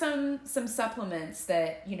 what are some supplements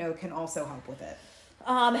that, you know, can also help with it?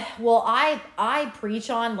 Well, I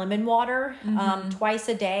preach on lemon water, twice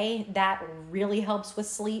a day. That really helps with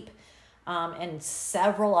sleep. And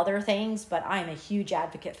several other things, but I'm a huge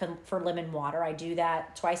advocate for lemon water. I do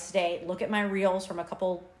that twice a day. Look at my reels from a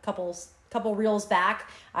couple reels back.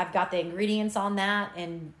 I've got the ingredients on that,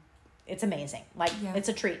 and it's amazing. Like, it's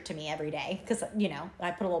a treat to me every day because, you know,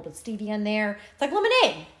 I put a little bit of stevia in there. It's like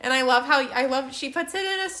lemonade. And I love she puts it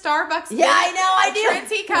in a Starbucks. Yeah, I know, I do.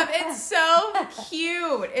 Trinity cup. It's so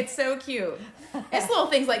cute. It's so cute. It's little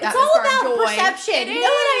things like that. It's all about joy. Perception. You know what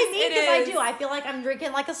I mean? Because I feel like I'm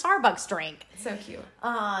drinking like a Starbucks drink. It's so cute.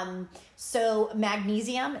 So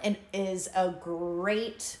magnesium is a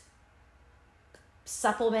great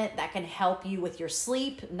supplement that can help you with your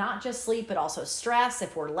sleep, not just sleep, but also stress.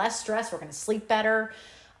 If we're less stressed, we're going to sleep better.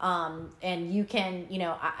 And you can, you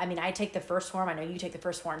know, I mean, I take the first form. I know you take the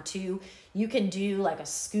first form too. You can do like a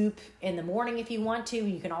scoop in the morning if you want to.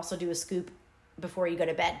 You can also do a scoop before you go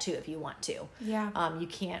to bed too, if you want to. Yeah. You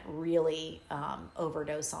can't really,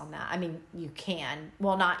 overdose on that. I mean, you can,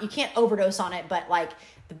 you can't overdose on it, but like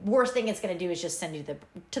the worst thing it's going to do is just send you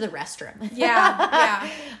to the restroom. Yeah.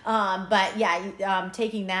 But yeah,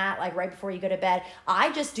 taking that like right before you go to bed.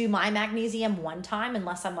 I just do my magnesium one time,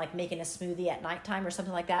 unless I'm like making a smoothie at nighttime or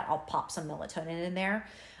something like that. I'll pop some melatonin in there.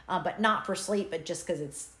 But not for sleep, but just because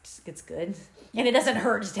it's good. And it doesn't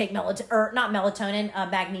hurt to take magnesium.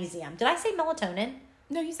 Did I say melatonin?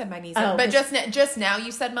 No, you said magnesium. But just now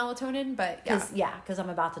you said melatonin, but yeah. Because I'm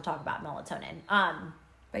about to talk about melatonin.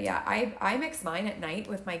 But yeah, I mix mine at night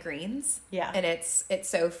with my greens. Yeah. And it's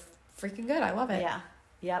so freaking good. I love it. Yeah.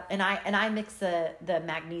 Yep. And I mix the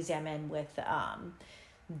magnesium in with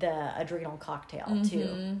the adrenal cocktail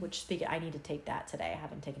too, which I need to take that today. I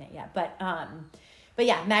haven't taken it yet. But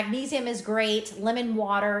yeah, magnesium is great. Lemon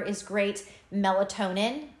water is great.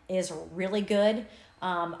 Melatonin is really good.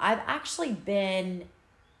 I've actually been,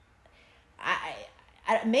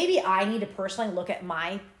 maybe I need to personally look at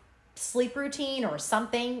my sleep routine or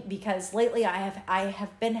something, because lately I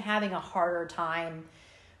have been having a harder time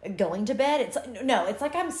going to bed. It's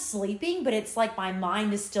like I'm sleeping, but it's like my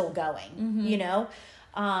mind is still going, you know?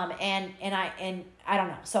 And I don't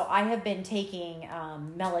know. So I have been taking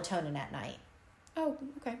melatonin at night. Oh,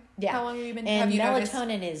 okay. Yeah. How long have you been? And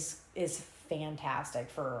melatonin is fantastic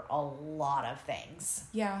for a lot of things.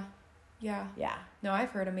 Yeah. No,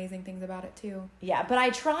 I've heard amazing things about it too. Yeah, but I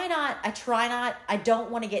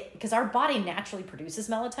don't want to get, because our body naturally produces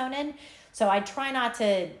melatonin, so I try not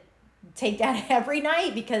to take that every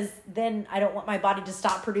night, because then I don't want my body to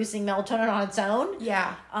stop producing melatonin on its own.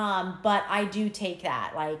 Yeah. But I do take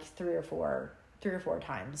that like three or four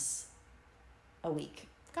times a week.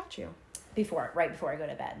 Got you. Right before I go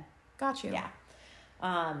to bed. Got you. Yeah.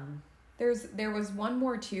 There was one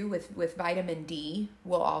more too with vitamin D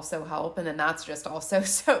will also help, and then that's just also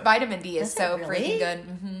so vitamin D is so really? freaking good.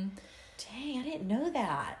 Mm-hmm. Dang, I didn't know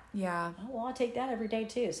that. Yeah. Oh, well, I'll take that every day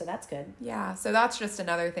too, so that's good. Yeah, so that's just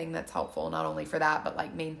another thing that's helpful, not only for that, but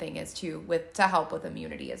like main thing is to help with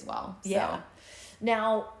immunity as well. So. Yeah.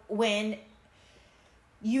 Now, when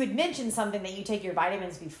you had mentioned something that you take your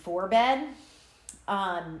vitamins before bed,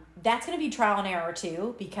 that's going to be trial and error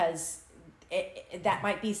too, because that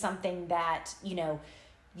might be something that, you know,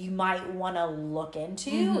 you might want to look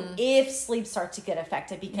into if sleep starts to get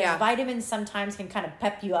affected, because vitamins sometimes can kind of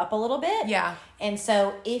pep you up a little bit. Yeah. And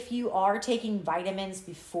so if you are taking vitamins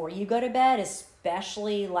before you go to bed,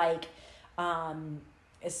 especially, you know,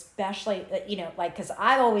 like, because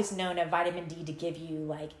I've always known a vitamin D to give you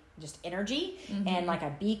like just energy and like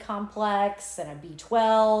a B complex and a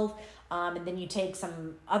B12. And then you take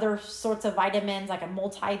some other sorts of vitamins, like a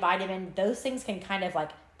multivitamin. Those things can kind of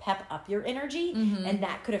like pep up your energy, and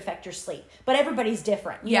that could affect your sleep. But everybody's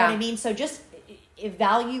different. You know what I mean? So just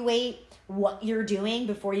evaluate what you're doing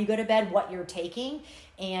before you go to bed, what you're taking,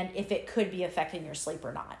 and if it could be affecting your sleep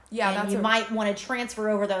or not. Yeah, and you might want to transfer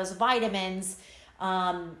over those vitamins,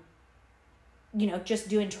 you know, just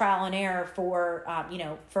doing trial and error for, you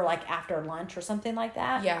know, for like after lunch or something like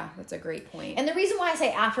that. Yeah, that's a great point. And the reason why I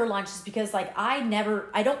say after lunch is because like I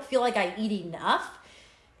don't feel like I eat enough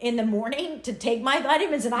in the morning to take my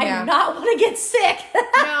vitamins, and I do not want to get sick.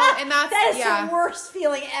 No, and that is the worst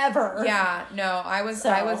feeling ever. Yeah, no, I was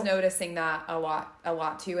noticing that a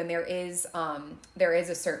lot too. And there is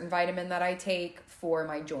a certain vitamin that I take for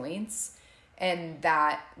my joints, and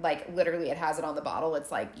that like literally it has it on the bottle.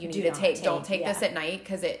 It's like you need to don't take this at night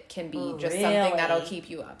because it can be just something that'll keep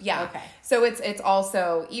you up. Yeah. Okay. So it's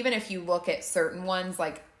also, even if you look at certain ones,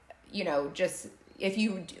 like, you know, just if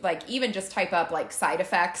you like even just type up like side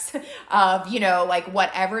effects of, you know, like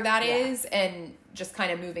whatever that is, and just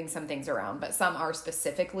kind of moving some things around, but some are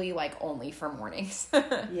specifically like only for mornings.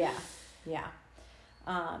 Yeah.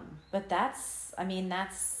 But that's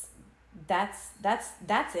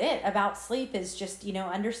it about sleep, is just, you know,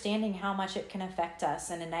 understanding how much it can affect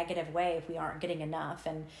us in a negative way if we aren't getting enough,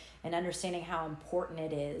 and understanding how important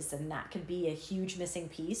it is. And that could be a huge missing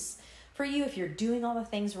piece for you if you're doing all the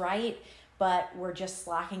things right, but we're just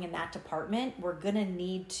slacking in that department. We're going to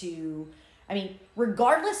need to, I mean,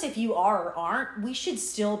 regardless if you are or aren't, we should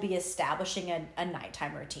still be establishing a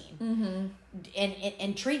nighttime routine.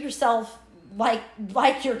 And treat yourself like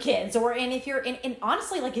your kids, and if you're, and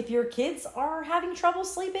honestly, like if your kids are having trouble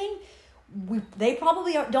sleeping, they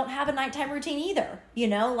probably don't have a nighttime routine either. You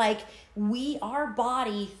know, like our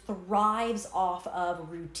body thrives off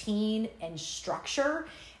of routine and structure,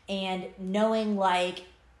 and knowing like,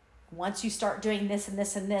 once you start doing this and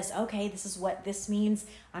this and this, okay, this is what this means.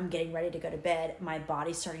 I'm getting ready to go to bed. My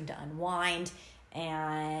body's starting to unwind,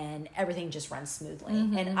 and everything just runs smoothly.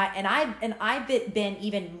 And I've been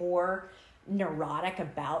even more neurotic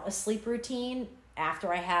about a sleep routine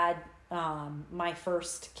after I had my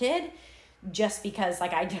first kid, just because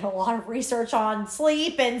like I did a lot of research on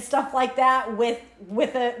sleep and stuff like that with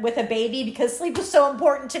a baby, because sleep was so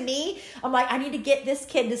important to me. I'm like, I need to get this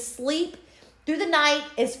kid to sleep through the night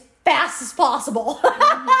as fast as possible.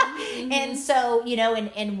 And so, you know,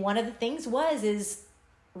 and one of the things is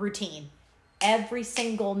routine. Every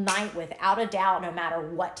single night, without a doubt, no matter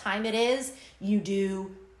what time it is, you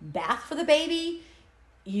do bath for the baby.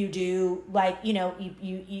 You do like, you know,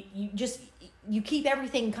 you keep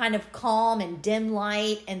everything kind of calm and dim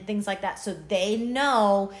light and things like that, so they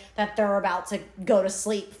know that they're about to go to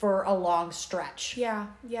sleep for a long stretch. Yeah.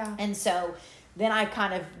 And so then I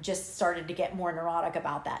kind of just started to get more neurotic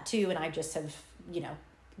about that too. And I just have, you know,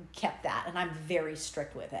 kept that, and I'm very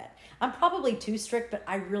strict with it. I'm probably too strict, but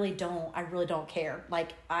I really don't care.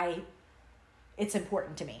 Like it's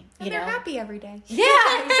important to me. And they're happy every day.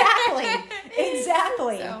 Yeah,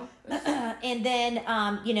 exactly. So. And then,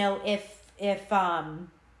 you know, if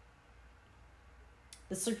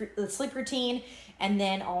the sleep routine, and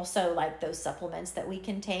then also like those supplements that we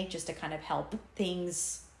can take just to kind of help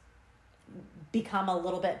things become a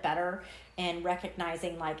little bit better, and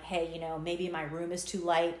recognizing like, hey, you know, maybe my room is too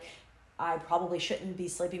light. I probably shouldn't be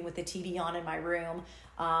sleeping with the TV on in my room.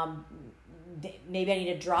 Maybe I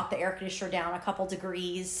need to drop the air conditioner down a couple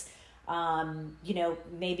degrees. You know,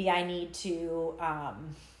 maybe I need to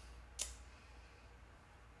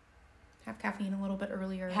have caffeine a little bit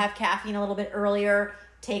earlier.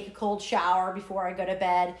 Take a cold shower before I go to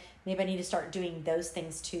bed. Maybe I need to start doing those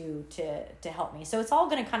things too to help me. So it's all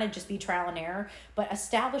going to kind of just be trial and error, but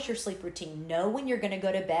establish your sleep routine. Know when you're going to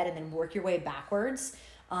go to bed, and then work your way backwards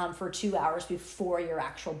for 2 hours before your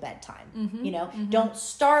actual bedtime. You know, don't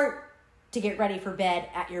start to get ready for bed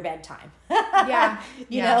at your bedtime.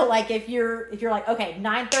 You know, like if you're like, okay,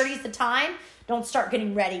 9:30 is the time, don't start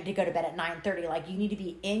getting ready to go to bed at 9:30. Like you need to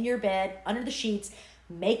be in your bed under the sheets,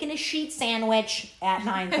 making a sheet sandwich at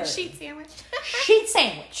 9:30. Sheet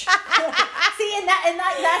sandwich. See, and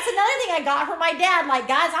that's another thing I got from my dad. Like,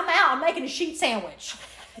 guys, I'm out. I'm making a sheet sandwich.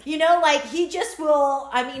 You know, like he just will.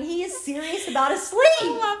 I mean, he is serious about his sleep. I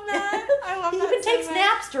love that. He even takes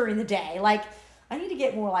naps during the day. Like, I need to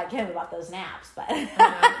get more like him about those naps. But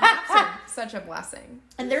naps are such a blessing,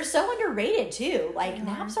 and they're so underrated too. Like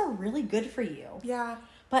naps are really good for you. Yeah.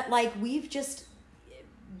 But like we've just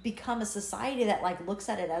become a society that like looks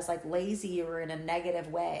at it as like lazy or in a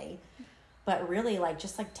negative way, but really like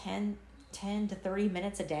just like 10 to 30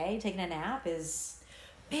 minutes a day taking a nap is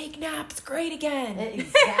make naps great again.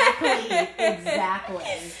 Exactly.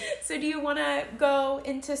 So do you want to go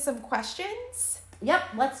into some questions? Yep,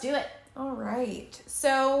 let's do it. All right.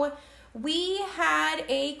 So we had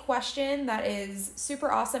a question that is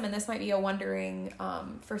super awesome, and this might be a wondering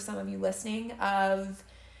for some of you listening of,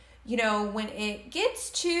 you know, when it gets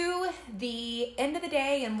to the end of the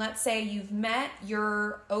day, and let's say you've met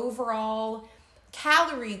your overall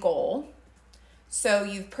calorie goal, so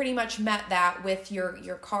you've pretty much met that with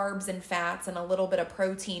your carbs and fats and a little bit of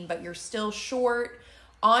protein, but you're still short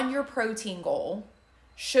on your protein goal.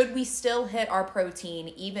 should we still hit our protein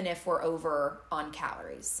even if we're over on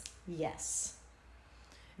calories? Yes.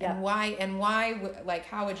 Yep. And why, like,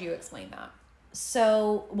 how would you explain that?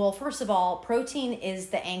 So, well, first of all, protein is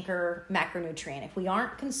the anchor macronutrient. If we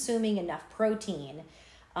aren't consuming enough protein,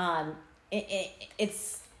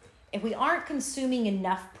 if we aren't consuming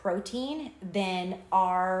enough protein, then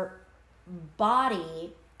our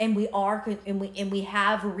body, and we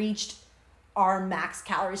have reached our max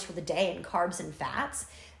calories for the day in carbs and fats,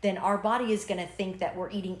 then our body is going to think that we're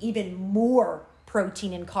eating even more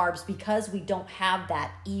protein and carbs because we don't have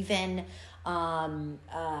that even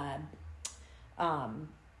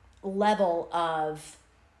level of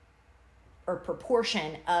or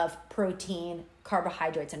proportion of protein,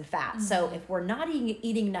 carbohydrates, and fats. Mm-hmm. So if we're not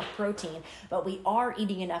eating enough protein, but we are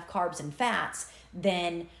eating enough carbs and fats,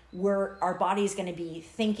 then our body is going to be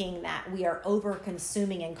thinking that we are over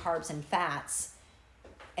consuming in carbs and fats,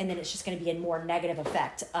 and then it's just going to be a more negative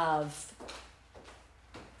effect of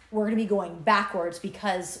we're going to be going backwards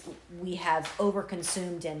because we have over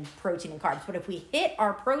consumed in protein and carbs. But if we hit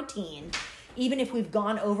our protein, even if we've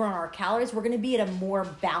gone over on our calories, we're going to be at a more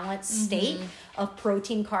balanced state of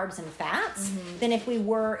protein, carbs, and fats than if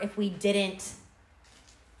we didn't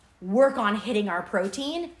work on hitting our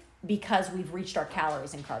protein because we've reached our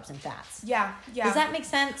calories and carbs and fats. Yeah. Does that make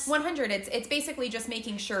sense? 100. It's basically just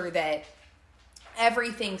making sure that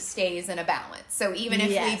everything stays in a balance. So even if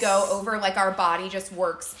we go over, like, our body just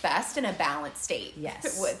works best in a balanced state.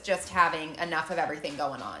 Yes. With just having enough of everything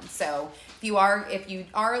going on. So if you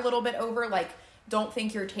are a little bit over, like, don't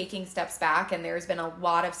think you're taking steps back. And there's been a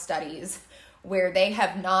lot of studies where they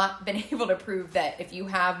have not been able to prove that if you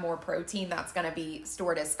have more protein, that's going to be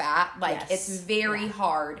stored as fat. Like, it's very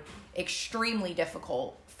hard, extremely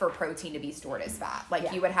difficult for protein to be stored as fat.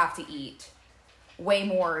 Like, you would have to eat way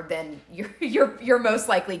more than you're most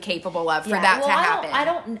likely capable of for that to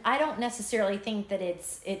happen. I don't necessarily think that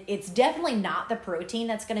it's definitely not the protein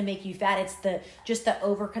that's going to make you fat. It's just the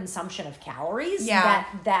overconsumption of calories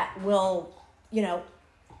that will,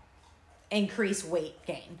 increase weight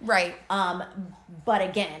gain. Right. But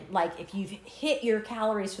again, like, if you've hit your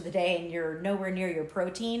calories for the day and you're nowhere near your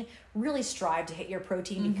protein, really strive to hit your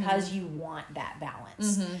protein because you want that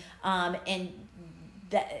balance. And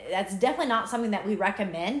that's definitely not something that we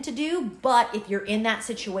recommend to do, but if you're in that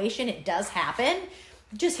situation, it does happen.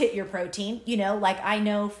 Just hit your protein. Like, I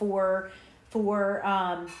know for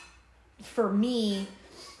me,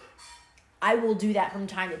 I will do that from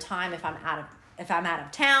time to time if I'm out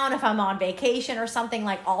of town, if I'm on vacation or something.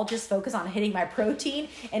 Like, I'll just focus on hitting my protein,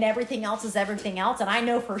 and everything else is everything else. And I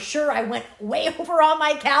know for sure I went way over on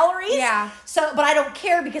my calories. Yeah. So, but I don't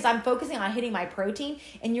care because I'm focusing on hitting my protein,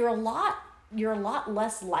 and you're a lot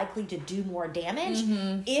less likely to do more damage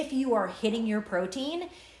if you are hitting your protein,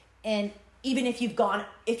 and if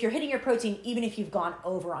you're hitting your protein, even if you've gone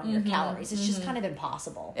over on your calories, it's just kind of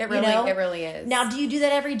impossible. It really is. Now, do you do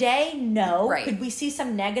that every day? No. Right. Could we see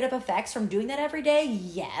some negative effects from doing that every day?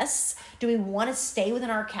 Yes. Do we want to stay within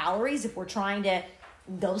our calories if we're trying to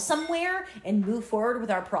go somewhere and move forward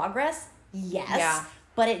with our progress? Yes. Yeah.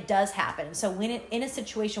 But it does happen. So in a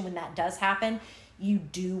situation when that does happen, you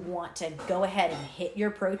do want to go ahead and hit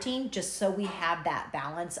your protein just so we have that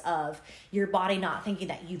balance of your body not thinking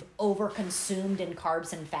that you've overconsumed in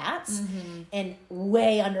carbs and fats and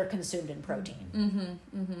way underconsumed in protein.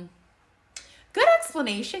 Good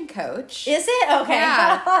explanation, Coach. Is it? Okay.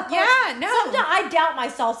 Yeah, no. Sometimes I doubt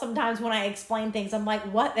myself sometimes when I explain things. I'm like,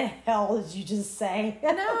 what the hell did you just say?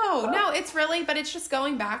 No, it's really, but it's just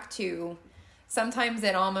going back to... Sometimes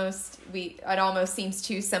it almost seems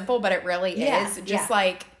too simple, but it really is. Just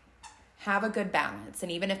like, have a good balance.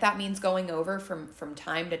 And even if that means going over from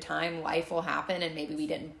time to time, life will happen, and maybe we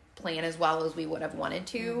didn't plan as well as we would have wanted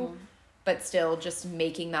to, but still just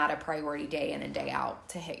making that a priority day in and day out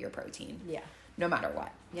to hit your protein. Yeah. No matter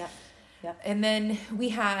what. Yep. And then we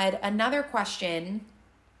had another question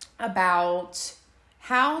about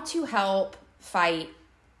how to help fight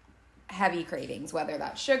heavy cravings, whether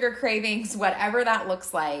that's sugar cravings, whatever that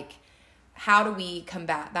looks like. How do we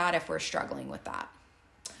combat that if we're struggling with that?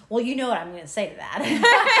 Well, you know what I'm going to say to that.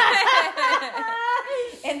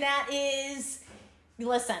 And that is,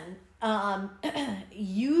 listen,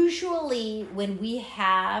 usually when we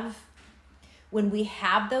have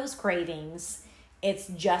those cravings, it's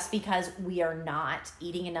just because we are not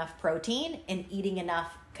eating enough protein and eating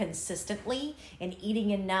enough consistently and eating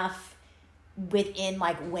enough within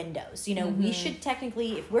like windows. You know, we should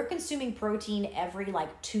technically, if we're consuming protein every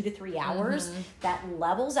like 2 to 3 hours, that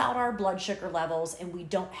levels out our blood sugar levels and we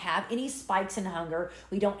don't have any spikes in hunger.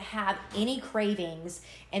 We don't have any cravings.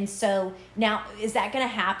 And so now, is that going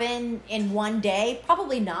to happen in one day?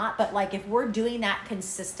 Probably not. But like if we're doing that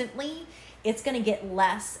consistently, it's going to get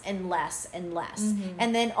less and less and less.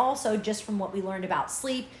 And then also just from what we learned about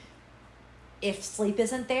sleep, if sleep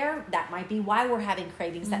isn't there, that might be why we're having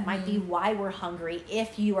cravings. That might be why we're hungry.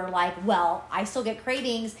 If you are like, well, I still get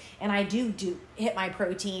cravings and I do hit my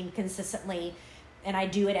protein consistently and I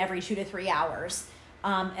do it every 2 to 3 hours,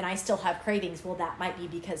 and I still have cravings, well, that might be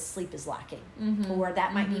because sleep is lacking. Or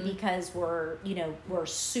that might be because we're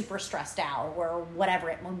super stressed out or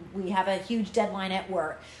whatever. When we have a huge deadline at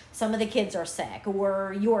work, some of the kids are sick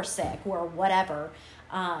or you're sick or whatever.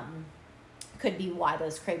 Could be why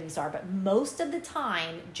those cravings are. But most of the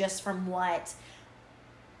time, just from what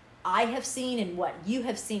I have seen and what you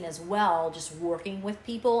have seen as well, just working with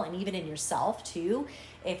people and even in yourself too,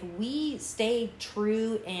 if we stay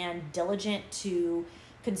true and diligent to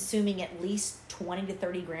consuming at least 20 to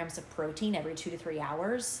 30 grams of protein every 2 to 3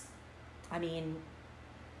 hours, I mean,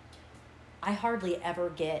 I hardly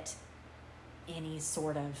ever get any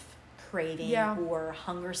sort of craving or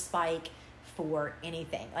hunger spike for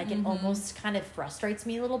anything. Like it almost kind of frustrates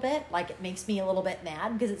me a little bit. Like it makes me a little bit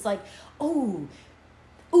mad because it's like, ooh,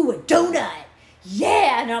 a donut.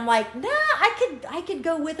 Yeah. And I'm like, nah, I could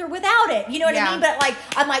go with or without it. You know what I mean? But like,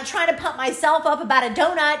 I'm like trying to pump myself up about a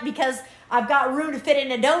donut because I've got room to fit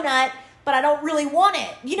in a donut, but I don't really want it.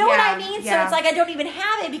 You know what I mean? So it's like, I don't even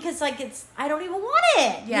have it because like I don't even want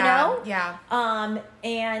it, you know? Yeah.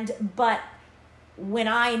 But when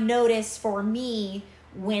I notice for me,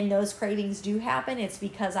 when those cravings do happen, it's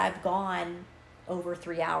because I've gone over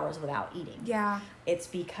 3 hours without eating. Yeah. It's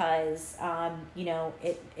because,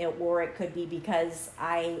 it could be because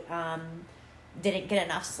I didn't get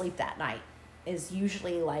enough sleep that night is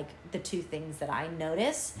usually like the two things that I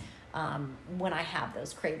notice when I have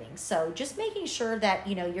those cravings. So just making sure that,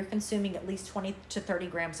 you're consuming at least 20 to 30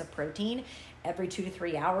 grams of protein every 2 to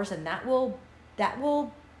 3 hours, and that will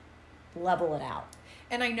level it out.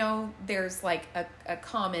 And I know there's like a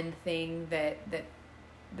common thing that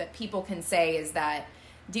people can say is that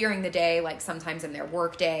during the day, like sometimes in their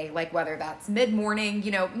work day, like whether that's mid-morning,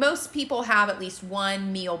 most people have at least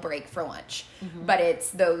one meal break for lunch, but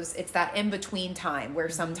it's that in-between time where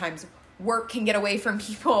sometimes work can get away from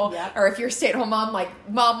people, or if you're a stay-at-home mom, like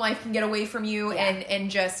mom life can get away from you,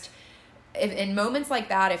 and just in moments like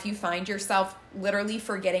that, if you find yourself literally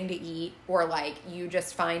forgetting to eat, or like you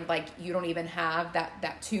just find like you don't even have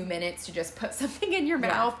that 2 minutes to just put something in your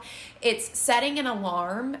mouth, it's setting an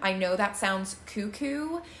alarm. I know that sounds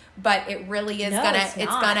cuckoo, but it really is gonna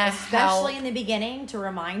help, especially in the beginning, to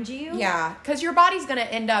remind you. Yeah, because your body's gonna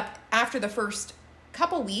end up after the first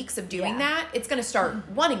couple weeks of doing that, it's gonna start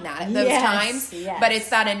wanting that at those times. But it's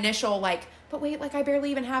that initial like, but wait, like I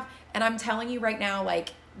barely even have. And I'm telling you right now,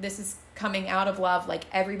 like this is coming out of love, like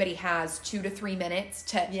everybody has 2 to 3 minutes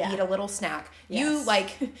to eat a little snack.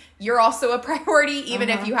 You're also a priority, even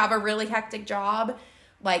if you have a really hectic job.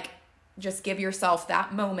 Like just give yourself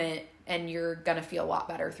that moment and you're gonna feel a lot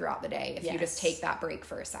better throughout the day if you just take that break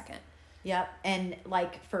for a second. Yep. And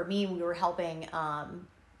like for me, we were helping,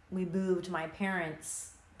 we moved my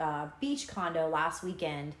parents' beach condo last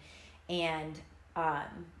weekend, and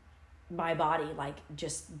my body like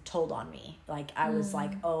just told on me. Like I was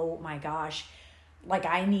like, oh my gosh, like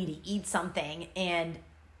I need to eat something. And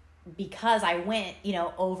because I went,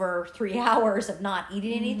 over 3 hours of not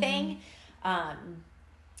eating anything,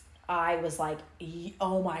 I was like,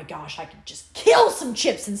 oh my gosh, I could just kill some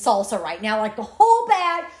chips and salsa right now. Like the whole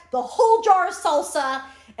bag, the whole jar of salsa.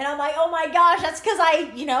 And I'm like, oh my gosh, that's because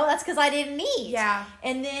I didn't eat. Yeah.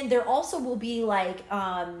 And then there also will be like,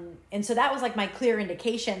 and so that was like my clear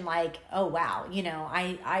indication, like, oh wow,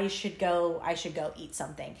 I should go eat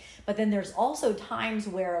something. But then there's also times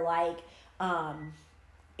where like,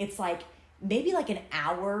 it's like maybe like an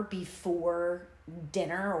hour before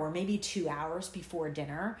dinner, or maybe 2 hours before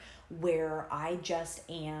dinner, where I just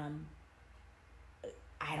am,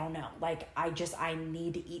 I don't know, like I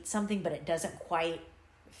need to eat something, but it doesn't quite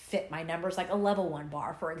fit my numbers. Like a level 1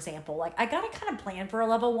 bar, for example. Like I gotta kind of plan for a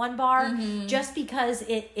level 1 bar just because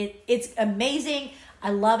it's amazing. I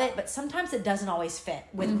love it, but sometimes it doesn't always fit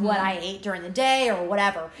with what I ate during the day or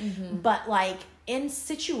whatever. But like in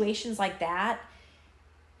situations like that,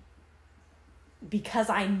 because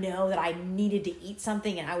I know that I needed to eat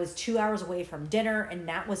something and I was 2 hours away from dinner, and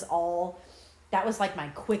that was like my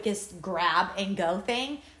quickest grab and go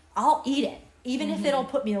thing, I'll eat it. even if it'll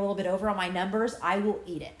put me a little bit over on my numbers, I will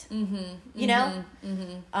eat it. You know?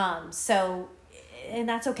 So, and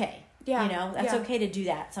that's okay. Yeah. You know, that's okay to do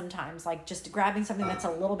that sometimes. Like just grabbing something that's a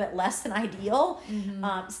little bit less than ideal.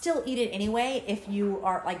 Still eat it anyway. If you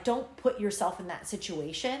are like, don't put yourself in that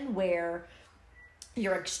situation where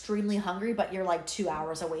you're extremely hungry, but you're like 2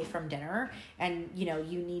 hours away from dinner and you know,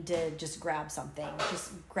 you need to just grab something.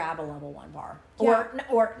 Just grab a level 1 bar.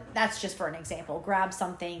 Or that's just for an example. Grab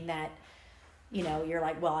something that, you know, you're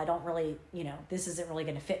like, well, I don't really, you know, this isn't really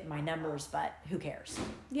going to fit in my numbers, but who cares?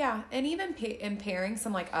 Yeah. And even pairing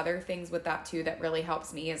some like other things with that too, that really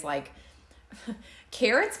helps me is like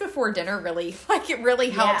carrots before dinner really, like it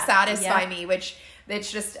really helps satisfy me, which it's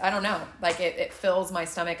just, I don't know, like it fills my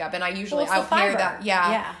stomach up. And I usually, I'll pair that.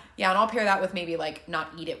 Yeah. And I'll pair that with maybe like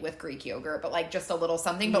not eat it with Greek yogurt, but like just a little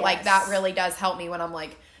something. But like that really does help me when I'm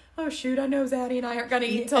like, oh shoot, I know Zaddy and I aren't going to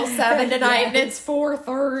eat till 7 tonight and it's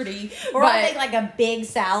 4:30. Or I'll make like a big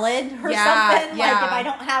salad or something. Like if I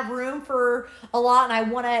don't have room for a lot and I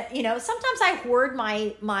want to, you know, sometimes I hoard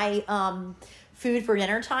my food for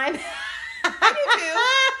dinner time. I do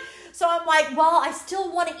too. So I'm like, well, I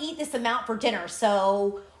still want to eat this amount for dinner.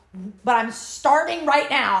 So, but I'm starting right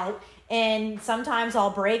now. And sometimes I'll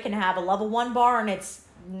break and have a level 1 bar and it's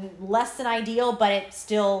less than ideal, but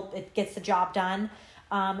it gets the job done.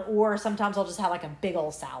 Or sometimes I'll just have like a big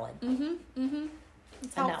old salad. It's and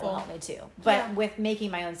helpful. that will help me too. But with making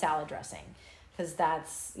my own salad dressing, because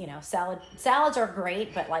that's, you know, salads are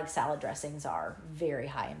great, but like salad dressings are very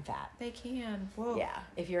high in fat. They can. Whoa. Yeah.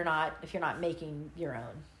 If you're not making your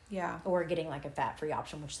own. Yeah. Or getting like a fat-free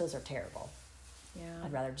option, which those are terrible. Yeah.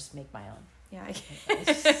 I'd rather just make my own. Yeah.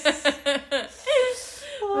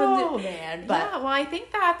 Oh man. But yeah, well, I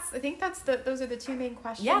think those are the 2 main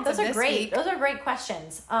questions. Yeah, those are great. Week. Those are great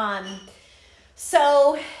questions.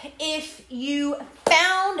 So if you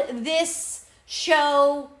found this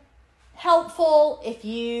show helpful, if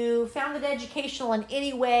you found it educational in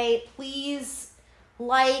any way, please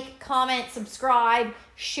like, comment, subscribe,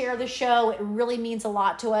 share the show. It really means a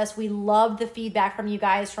lot to us. We love the feedback from you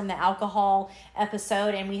guys from the alcohol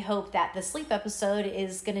episode, and we hope that the sleep episode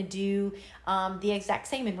is going to do the exact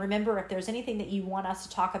same. And remember, if there's anything that you want us to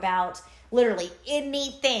talk about, literally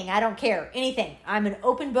anything, I don't care, anything. I'm an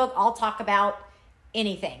open book. I'll talk about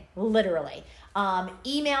anything, literally.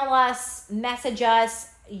 Email us, message us.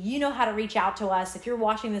 You know how to reach out to us. If you're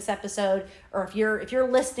watching this episode or if you're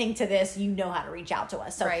listening to this, you know how to reach out to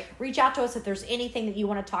us. So reach out to us if there's anything that you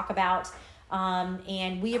want to talk about.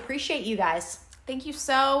 And we appreciate you guys. Thank you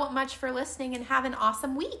so much for listening and have an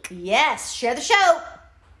awesome week. Yes. Share the show.